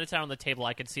mentioned, now that it's out on the table,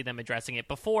 I could see them addressing it.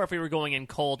 Before, if we were going in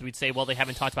cold, we'd say, well, they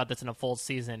haven't talked about this in a full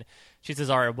season. She says,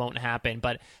 it won't happen.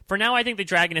 But for now, I think the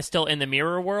dragon is still in the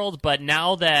mirror world. But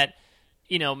now that,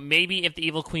 maybe if the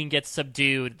Evil Queen gets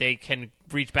subdued, they can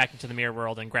reach back into the mirror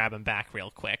world and grab him back real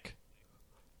quick.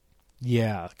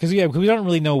 Yeah, because we don't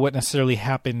really know what necessarily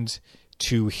happened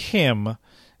to him.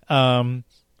 I'm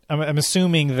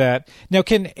assuming that now.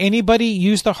 Can anybody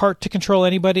use the heart to control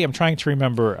anybody? I'm trying to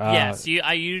remember. Yes, you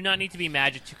do not need to be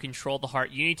magic to control the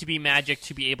heart. You need to be magic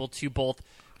to be able to both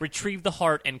retrieve the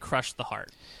heart and crush the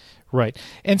heart. Right,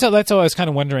 and so that's what I was kind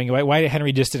of wondering why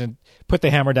Henry just didn't put the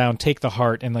hammer down, take the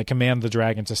heart, and command the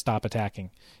dragon to stop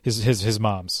attacking his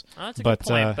moms. Oh, that's a good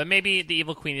point. But maybe the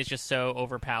Evil Queen is just so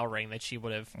overpowering that she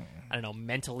would have,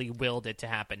 mentally willed it to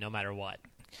happen no matter what.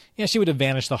 Yeah, she would have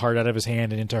vanished the heart out of his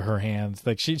hand and into her hands.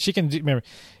 Like she can remember.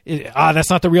 That's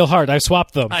not the real heart. I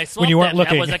swapped them when you weren't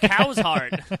looking. That was a cow's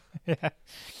heart. Yeah.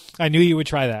 I knew you would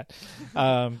try that.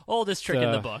 Oldest trick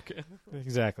in the book.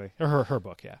 Exactly. Or her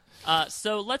book, yeah.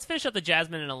 So let's finish up the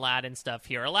Jasmine and Aladdin stuff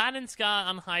here. Aladdin's got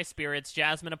on high spirits.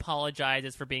 Jasmine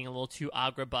apologizes for being a little too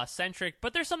Agrabah-centric,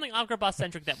 but there's something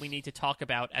Agrabah-centric that we need to talk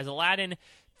about, as Aladdin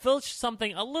filched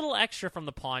something a little extra from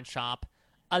the pawn shop,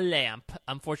 a lamp.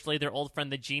 Unfortunately, their old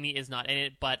friend the genie is not in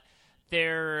it, but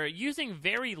they're using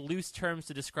very loose terms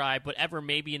to describe whatever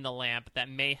may be in the lamp that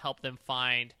may help them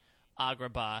find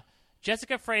Agrabah.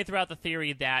 Jessica Frey threw out the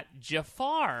theory that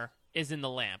Jafar is in the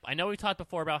lamp. I know we talked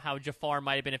before about how Jafar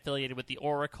might have been affiliated with the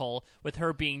Oracle. With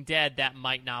her being dead, that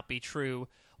might not be true.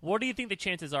 What do you think the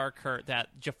chances are, Kurt,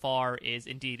 that Jafar is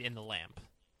indeed in the lamp?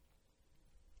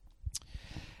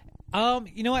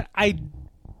 You know what?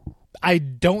 I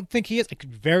don't think he is. I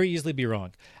could very easily be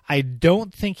wrong. I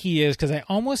don't think he is, because I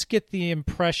almost get the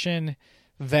impression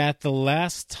that the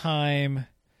last time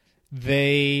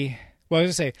I was going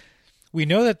to say, we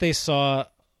know that they saw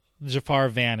Jafar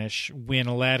vanish when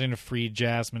Aladdin freed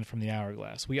Jasmine from the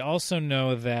hourglass. We also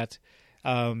know that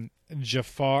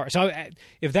Jafar... So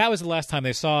if that was the last time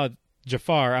they saw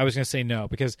Jafar, I was going to say no,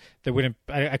 because there wouldn't.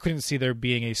 I couldn't see there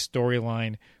being a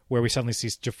storyline where we suddenly see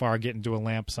Jafar get into a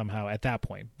lamp somehow at that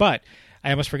point. But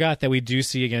I almost forgot that we do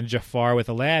see again Jafar with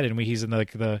Aladdin when he's in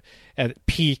the at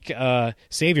peak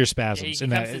savior spasms. He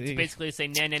comes to basically say,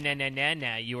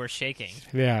 nah, you are shaking.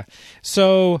 Yeah.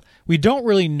 So we don't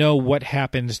really know what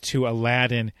happens to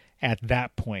Aladdin at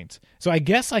that point. So I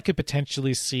guess I could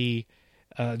potentially see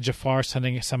Jafar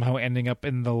somehow ending up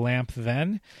in the lamp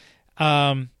then.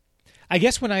 I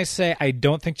guess when I say I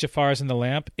don't think Jafar is in the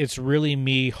lamp, it's really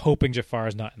me hoping Jafar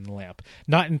is not in the lamp.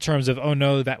 Not in terms of, oh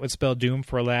no, that would spell doom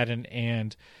for Aladdin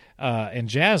and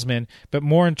Jasmine, but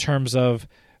more in terms of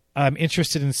I'm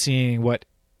interested in seeing what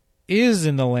is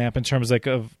in the lamp in terms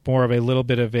of more of a little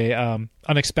bit of a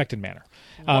unexpected manner.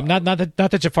 Not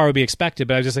that Jafar would be expected,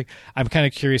 but I was just like, I'm kind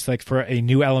of curious, like, for a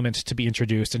new element to be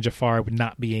introduced, and Jafar would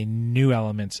not be a new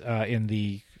element in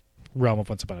the realm of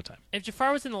Once Upon a Time. If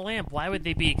Jafar was in the lamp, why would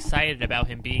they be excited about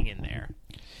him being in there?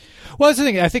 Well, that's the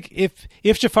thing. I think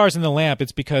if Jafar's in the lamp,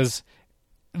 it's because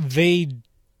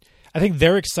I think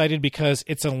they're excited because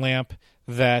it's a lamp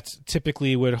that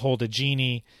typically would hold a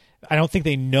genie. I don't think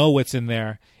they know what's in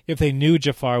there. If they knew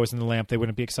Jafar was in the lamp, they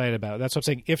wouldn't be excited about it. That's what I'm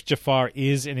saying. If Jafar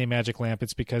is in a magic lamp,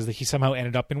 it's because he somehow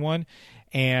ended up in one,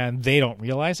 and they don't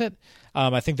realize it.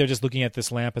 I think they're just looking at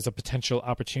this lamp as a potential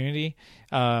opportunity.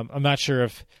 I'm not sure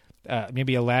if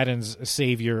maybe Aladdin's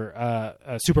savior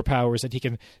superpowers that he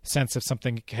can sense if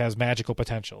something has magical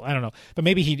potential. I don't know, but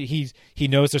maybe he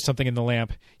knows there's something in the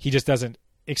lamp. He just doesn't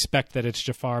expect that it's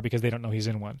Jafar because they don't know he's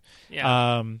in one.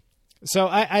 Yeah. So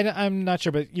I'm not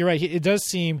sure, but you're right. It does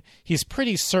seem he's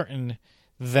pretty certain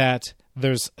that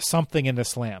there's something in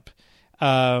this lamp.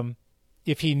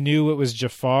 If he knew it was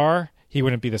Jafar, he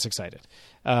wouldn't be this excited.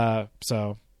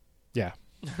 So, yeah.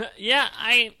 Yeah,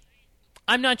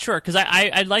 I'm not sure, because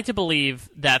I'd like to believe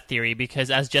that theory,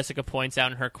 because as Jessica points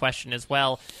out in her question as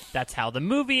well, that's how the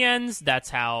movie ends,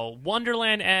 that's how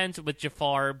Wonderland ends, with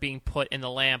Jafar being put in the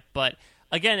lamp. But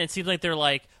again, it seems like they're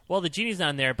like, well, the genie's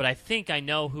not in there, but I think I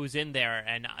know who's in there,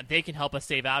 and they can help us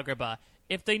save Agrabah.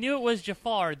 If they knew it was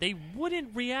Jafar, they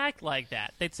wouldn't react like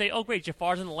that. They'd say, oh, great,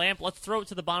 Jafar's in the lamp, let's throw it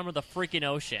to the bottom of the freaking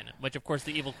ocean, which, of course,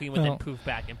 the Evil Queen would then poof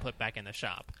back and put back in the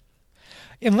shop.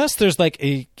 Unless there's like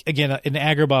an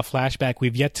Agrabah flashback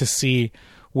we've yet to see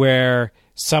where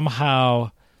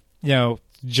somehow,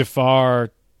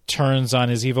 Jafar turns on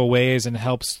his evil ways and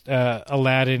helps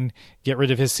Aladdin get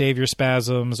rid of his savior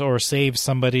spasms or save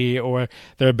somebody, or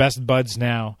they're best buds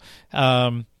now.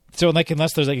 So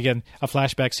unless there's again a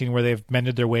flashback scene where they've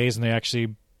mended their ways and they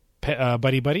actually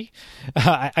buddy,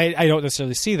 I don't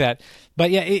necessarily see that.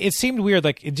 But yeah, it seemed weird.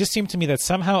 Like, it just seemed to me that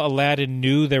somehow Aladdin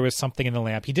knew there was something in the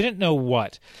lamp. He didn't know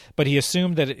what, but he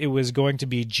assumed that it was going to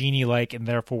be genie-like and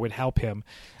therefore would help him.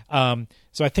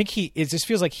 So I think it just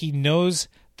feels like he knows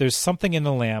there's something in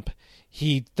the lamp.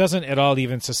 He doesn't at all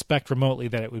even suspect remotely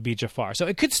that it would be Jafar. So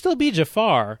it could still be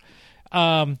Jafar.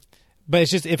 But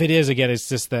it's just, if it is, again, it's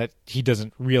just that he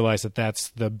doesn't realize that that's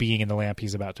the being in the lamp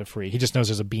he's about to free. He just knows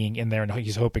there's a being in there, and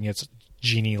he's hoping it's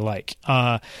genie-like.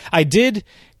 I did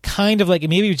kind of like,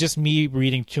 maybe it was just me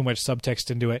reading too much subtext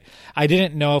into it. I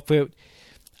didn't know if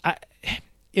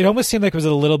it almost seemed like it was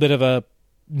a little bit of a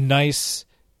nice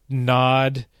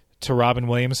nod to Robin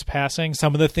Williams passing.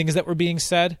 Some of the things that were being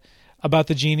said about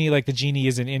the genie, like the genie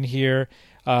isn't in here.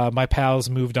 My pal's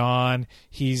moved on.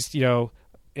 He's,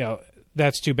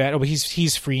 that's too bad. Oh, but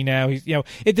he's free now.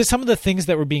 Some of the things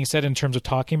that were being said in terms of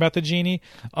talking about the genie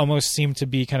almost seemed to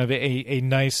be kind of a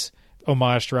nice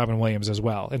homage to Robin Williams as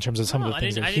well, in terms of some of the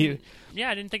things. I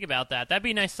didn't think about that. That'd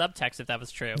be nice subtext if that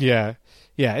was true. Yeah.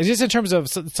 It's just in terms of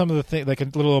some of the things, like a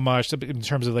little homage in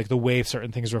terms of like the way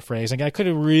certain things were phrased. Like, I could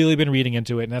have really been reading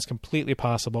into it, and that's completely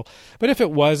possible. But if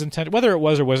it was intended, whether it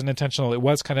was or wasn't intentional, it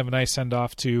was kind of a nice send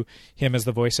off to him as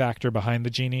the voice actor behind the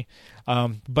genie.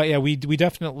 But yeah, we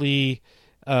definitely.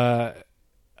 Again,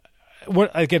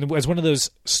 as one of those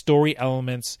story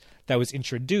elements that was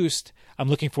introduced, I'm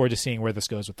looking forward to seeing where this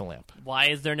goes with the lamp. Why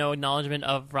is there no acknowledgement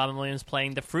of Robin Williams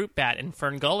playing the fruit bat in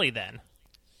Fern Gully then?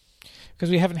 Because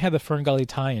we haven't had the Fern Gully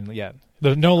tie-in yet.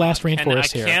 No last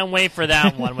rainforest here. I can't wait for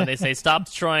that one when they say stop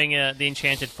destroying the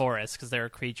enchanted forest because there are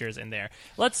creatures in there.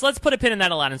 Let's put a pin in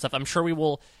that Aladdin stuff. I'm sure we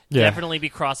will definitely be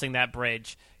crossing that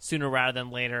bridge sooner rather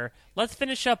than later. Let's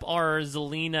finish up our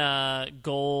Zelina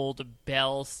Gold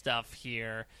Bell stuff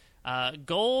here.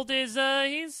 Gold is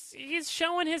he's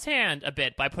showing his hand a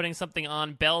bit by putting something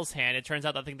on Bell's hand. It turns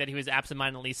out the thing that he was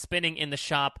absentmindedly spinning in the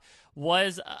shop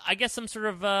was, I guess, some sort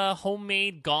of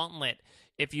homemade gauntlet,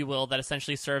 if you will, that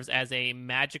essentially serves as a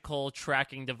magical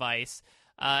tracking device.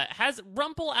 Has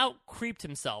Rumpel out-creeped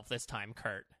himself this time,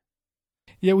 Kurt?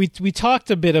 Yeah, we talked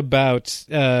a bit about,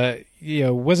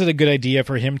 was it a good idea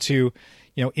for him to,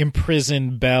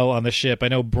 imprison Belle on the ship? I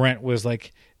know Brent was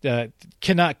like,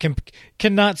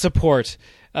 cannot support,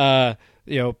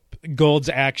 Gold's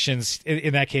actions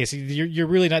in that case. You're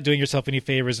really not doing yourself any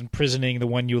favors imprisoning the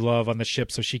one you love on the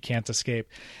ship so she can't escape.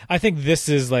 I think this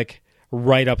is like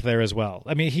right up there as well.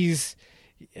 I mean,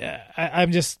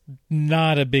 I'm just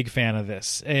not a big fan of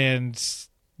this, and it's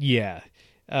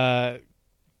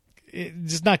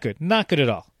just not good at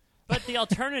all. But the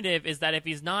alternative is that if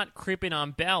he's not creeping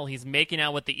on Belle, he's making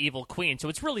out with the evil queen, so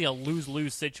it's really a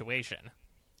lose-lose situation.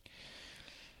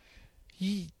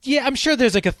 Yeah, I'm sure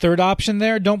there's like a third option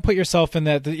there. Don't put yourself in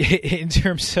that in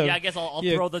terms of... Yeah, I guess I'll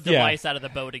throw the device out of the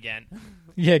boat again.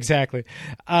 Yeah, exactly.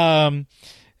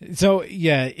 So,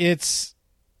 yeah, it's...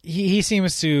 he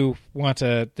seems to want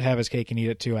to have his cake and eat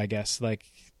it too, I guess. Like,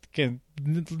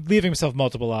 leaving himself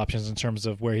multiple options in terms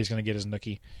of where he's going to get his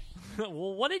nookie.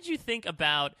 Well, what did you think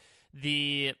about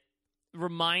the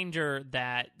reminder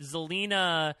that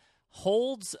Zelina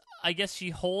holds, I guess she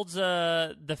holds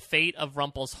the fate of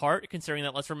Rumple's heart, considering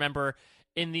that, let's remember,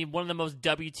 in one of the most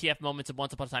WTF moments of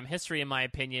Once Upon a Time history, in my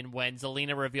opinion, when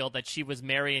Zelina revealed that she was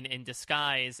Marion in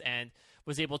disguise and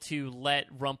was able to let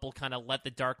Rumple kind of let the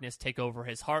darkness take over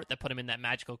his heart that put him in that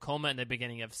magical coma in the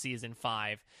beginning of Season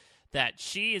 5, that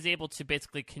she is able to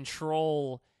basically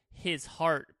control his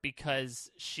heart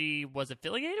because she was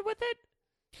affiliated with it?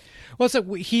 Well, so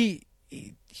he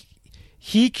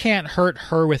can't hurt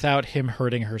her without him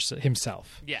hurting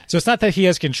himself. Yeah. So it's not that he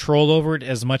has control over it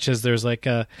as much as there's like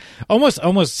a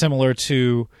almost similar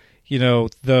to,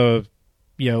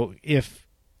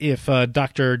 if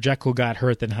Dr. Jekyll got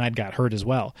hurt, then Hyde got hurt as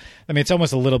well. I mean, it's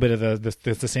almost a little bit of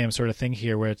the same sort of thing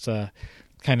here, where it's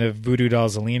kind of voodoo doll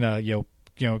Zelina,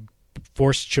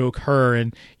 force choke her,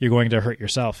 and you're going to hurt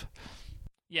yourself.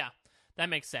 Yeah, that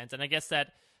makes sense, and I guess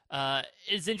that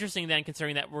is interesting then,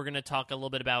 considering that we're going to talk a little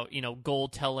bit about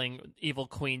Gold telling Evil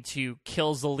Queen to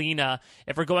kill Zelina.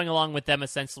 If we're going along with them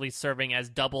essentially serving as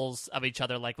doubles of each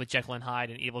other, like with Jekyll and Hyde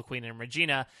and Evil Queen and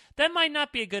Regina, that might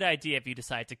not be a good idea if you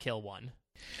decide to kill one.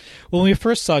 Well, when we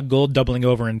first saw Gold doubling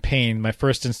over in pain, my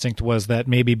first instinct was that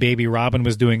maybe Baby Robin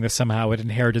was doing this somehow. It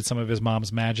inherited some of his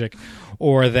mom's magic,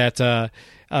 or that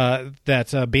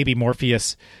Baby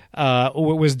Morpheus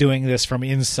was doing this from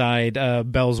inside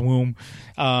Belle's womb.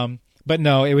 But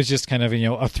no, it was just kind of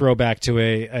a throwback to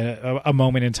a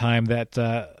moment in time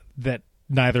that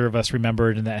neither of us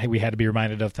remembered, and that we had to be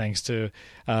reminded of, thanks to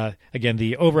again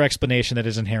the over-explanation that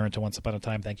is inherent to Once Upon a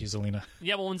Time. Thank you, Zelina.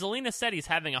 Yeah, well, when Zelina said he's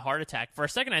having a heart attack, for a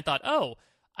second I thought, oh,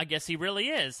 I guess he really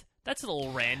is. That's a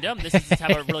little random. This is just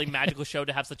how a really magical show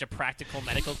to have such a practical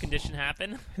medical condition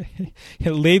happen.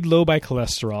 Laid low by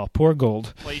cholesterol. Poor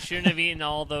Gold. Well, you shouldn't have eaten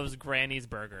all those Granny's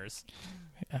burgers.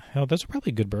 Hell, those are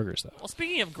probably good burgers, though. Well,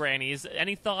 speaking of Granny's,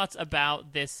 any thoughts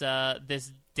about this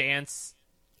this dance,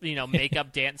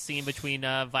 makeup dance scene between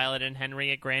Violet and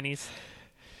Henry at Granny's?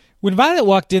 When Violet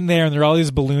walked in there and there are all these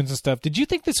balloons and stuff, did you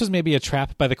think this was maybe a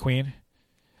trap by the Queen?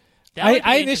 That would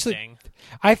be interesting.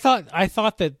 I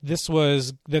thought that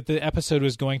the episode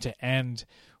was going to end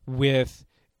with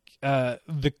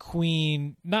the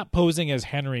Queen not posing as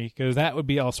Henry, because that would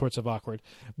be all sorts of awkward,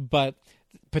 but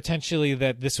potentially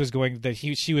that this was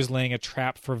she was laying a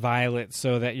trap for Violet,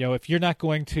 so that if you're not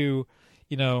going to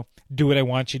do what I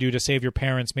want you to do save your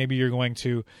parents, maybe you're going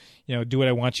to do what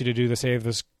I want you to do to save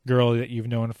this girl that you've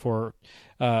known for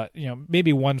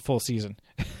maybe one full season.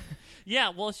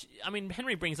 Yeah, well,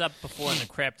 Henry brings up before in the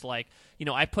crypt,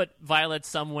 I put Violet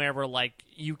somewhere where,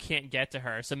 you can't get to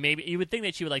her. So maybe you would think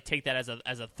that she would, take that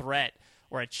as a threat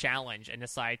or a challenge and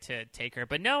decide to take her.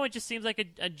 But no, it just seems like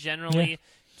a generally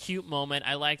cute moment.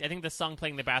 I think the song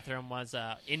playing in the bathroom was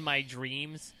In My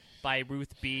Dreams by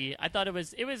Ruth B. I thought it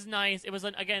was nice. It was,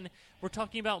 again, we're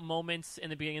talking about moments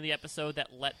in the beginning of the episode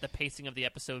that let the pacing of the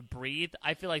episode breathe.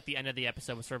 I feel like the end of the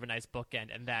episode was sort of a nice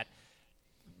bookend, and that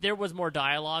there was more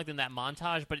dialogue than that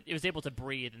montage, but it was able to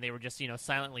breathe, and they were just,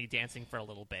 silently dancing for a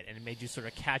little bit, and it made you sort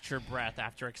of catch your breath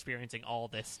after experiencing all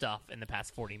this stuff in the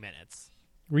past 40 minutes.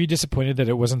 Were you disappointed that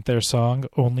it wasn't their song,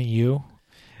 Only You?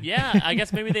 Yeah, I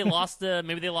guess maybe they lost the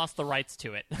rights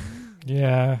to it.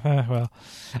 Yeah, well,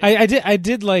 I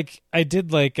did like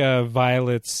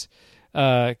Violet's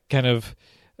kind of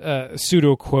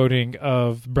pseudo quoting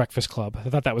of Breakfast Club. I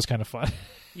thought that was kind of fun.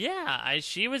 Yeah,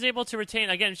 she was able to retain,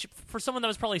 again, for someone that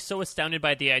was probably so astounded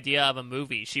by the idea of a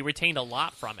movie, she retained a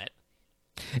lot from it.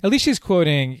 At least she's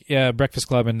quoting Breakfast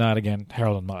Club and not, again,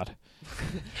 Harold and Maude.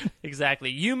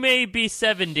 Exactly. You may be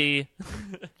 70.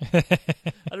 I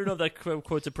don't know if that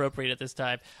quote's appropriate at this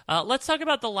time. Let's talk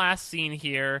about the last scene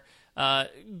here.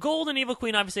 Gold and Evil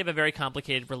Queen obviously have a very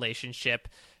complicated relationship.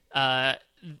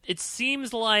 It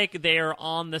seems like they're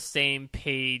on the same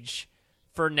page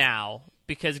for now,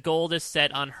 because Gold is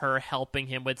set on her helping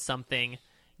him with something,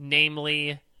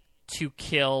 namely to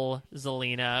kill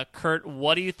Zelina. Kurt,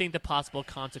 what do you think the possible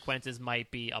consequences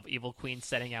might be of Evil Queen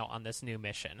setting out on this new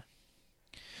mission?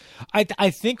 I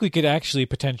think we could actually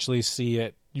potentially see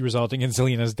it resulting in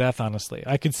Zelina's death, honestly.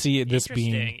 I could see this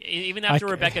being... Even after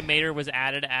Rebecca Mader was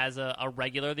added as a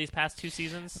regular these past 2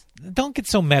 seasons? Don't get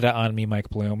so meta on me, Mike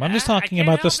Bloom. I'm just talking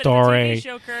about the story. It's a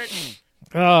TV show,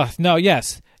 Kurt. No,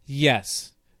 yes.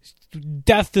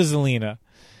 Death to Zelina.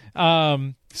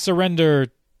 Surrender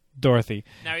Dorothy.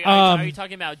 Now, are you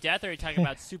talking about death, or are you talking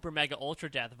about super mega ultra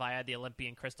death via the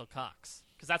Olympian Crystal Cox?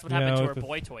 Because that's what happened to her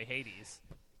boy toy, Hades.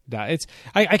 die.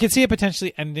 I can see it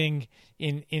potentially ending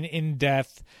in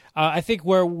death. I think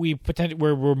where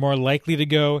we're more likely to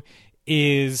go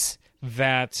is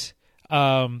that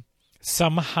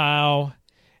somehow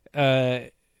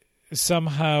the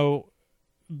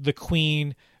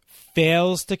queen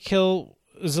fails to kill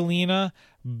Zelena,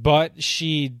 but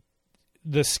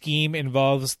the scheme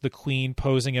involves the queen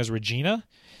posing as Regina,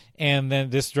 and then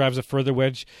this drives a further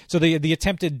wedge. So the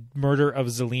attempted murder of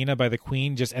Zelena by the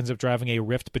queen just ends up driving a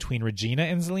rift between Regina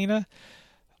and Zelena.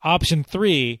 Option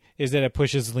 3 is that it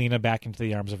pushes Zelena back into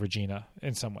the arms of Regina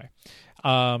in some way.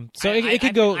 It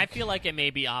could go. I feel like it may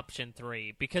be option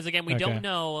 3 because again, we don't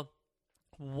know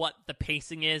what the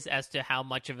pacing is as to how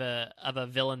much of a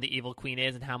villain the evil queen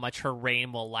is and how much her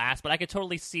reign will last. But I could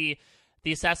totally see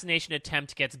the assassination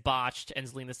attempt gets botched and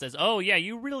Zelena says, "Oh yeah,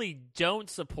 you really don't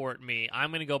support me.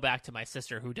 I'm going to go back to my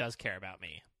sister who does care about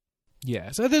me." Yeah,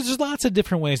 so there's just lots of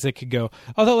different ways that could go.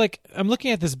 Although, like, I'm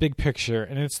looking at this big picture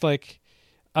and it's like,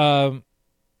 the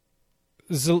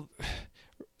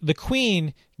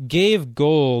queen gave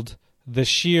Gold the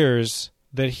shears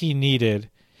that he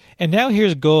needed, and now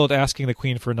here's Gold asking the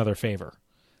queen for another favor.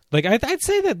 Like, I'd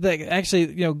say that actually,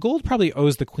 Gold probably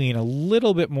owes the queen a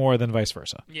little bit more than vice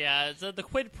versa. Yeah, so the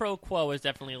quid pro quo is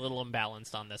definitely a little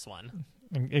imbalanced on this one.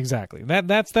 Exactly.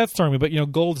 That's throwing me. But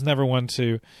Gold's never one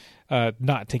to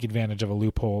not take advantage of a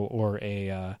loophole or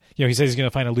a. He says he's going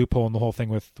to find a loophole in the whole thing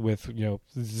with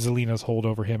Zelena's hold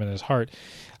over him and his heart.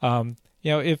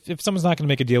 If someone's not going to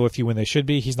make a deal with you when they should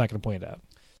be, he's not going to point it out.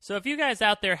 So if you guys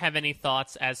out there have any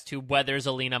thoughts as to whether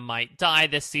Zelena might die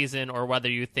this season or whether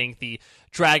you think the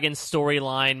dragon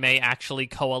storyline may actually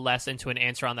coalesce into an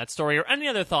answer on that story or any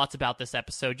other thoughts about this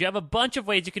episode, you have a bunch of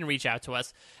ways you can reach out to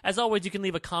us. As always, you can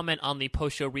leave a comment on the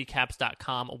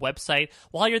postshowrecaps.com website.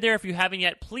 While you're there, if you haven't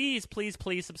yet, please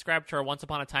subscribe to our Once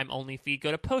Upon a Time only feed.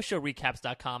 Go to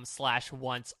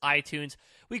postshowrecaps.com/once iTunes.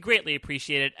 We greatly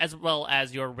appreciate it, as well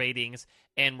as your ratings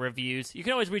and reviews. You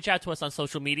can always reach out to us on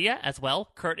social media as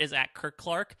well. Kurt is at Kurt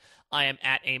Clark. I am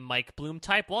at a Mike Bloom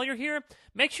type. While you're here,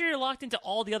 make sure you're locked into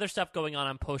all the other stuff going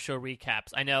on Post Show Recaps.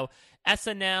 I know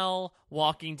SNL,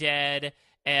 Walking Dead,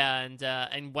 and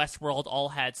Westworld all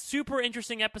had super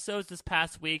interesting episodes this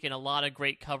past week and a lot of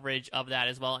great coverage of that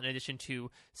as well, in addition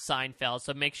to Seinfeld.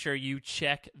 So make sure you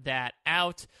check that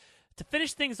out. To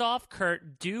finish things off,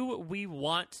 Kurt, do we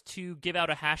want to give out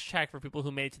a hashtag for people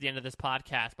who made it to the end of this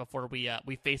podcast before we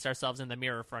face ourselves in the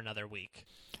mirror for another week?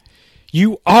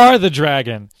 You are the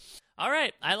dragon. All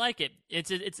right, I like it.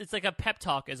 It's like a pep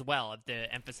talk as well, if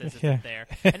the emphasis isn't there.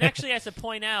 And actually, I should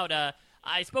point out,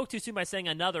 I spoke too soon by saying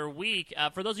another week.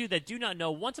 For those of you that do not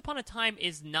know, Once Upon a Time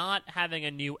is not having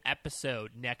a new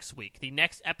episode next week. The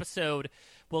next episode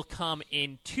will come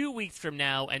in 2 weeks from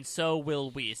now, and so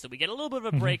will we. So we get a little bit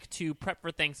of a break to prep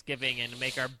for Thanksgiving and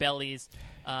make our bellies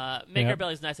our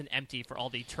bellies nice and empty for all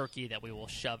the turkey that we will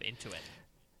shove into it.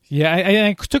 Yeah,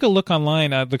 I took a look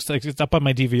online. It looks like it's up on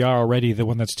my DVR already, the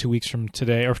one that's 2 weeks from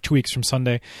today, or 2 weeks from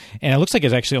Sunday. And it looks like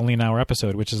it's actually only an hour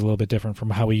episode, which is a little bit different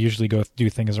from how we usually do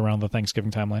things around the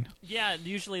Thanksgiving timeline. Yeah,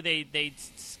 usually they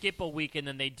skip a week and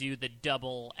then they do the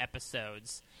double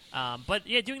episodes. But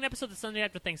yeah, doing an episode the Sunday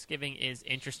after Thanksgiving is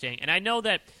interesting. And I know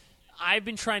that I've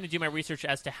been trying to do my research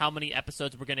as to how many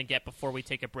episodes we're going to get before we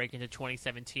take a break into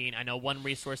 2017. I know one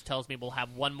resource tells me we'll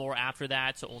have one more after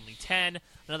that, so only 10.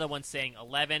 Another one's saying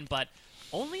 11, but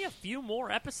only a few more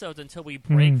episodes until we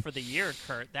break for the year,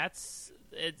 Kurt.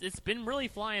 It's been really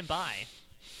flying by.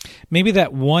 Maybe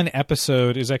that one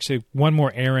episode is actually one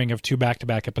more airing of 2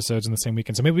 back-to-back episodes in the same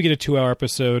weekend. So maybe we get a 2-hour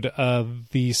episode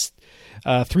these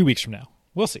 3 weeks from now.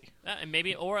 We'll see. And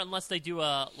maybe, or unless they do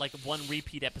one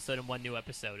repeat episode and one new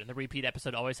episode, and the repeat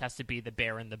episode always has to be the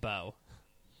Bear and the Bow,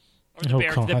 or the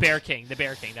Bear King. The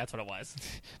Bear King. That's what it was.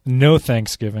 No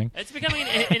Thanksgiving. It's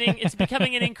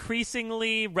becoming an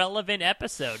increasingly relevant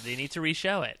episode. They need to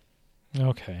reshow it.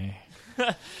 Okay.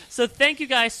 So thank you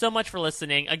guys so much for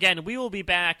listening. Again, we will be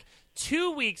back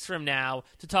 2 weeks from now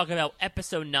to talk about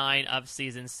episode 9 of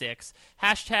season 6.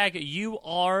 Hashtag you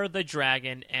are the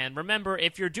dragon. And remember,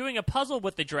 if you're doing a puzzle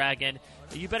with the dragon,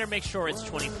 you better make sure it's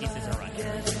 20 pieces or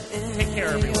under. Take care,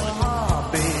 everyone. Oh,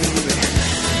 baby,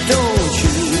 don't you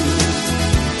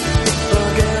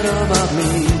forget about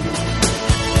me.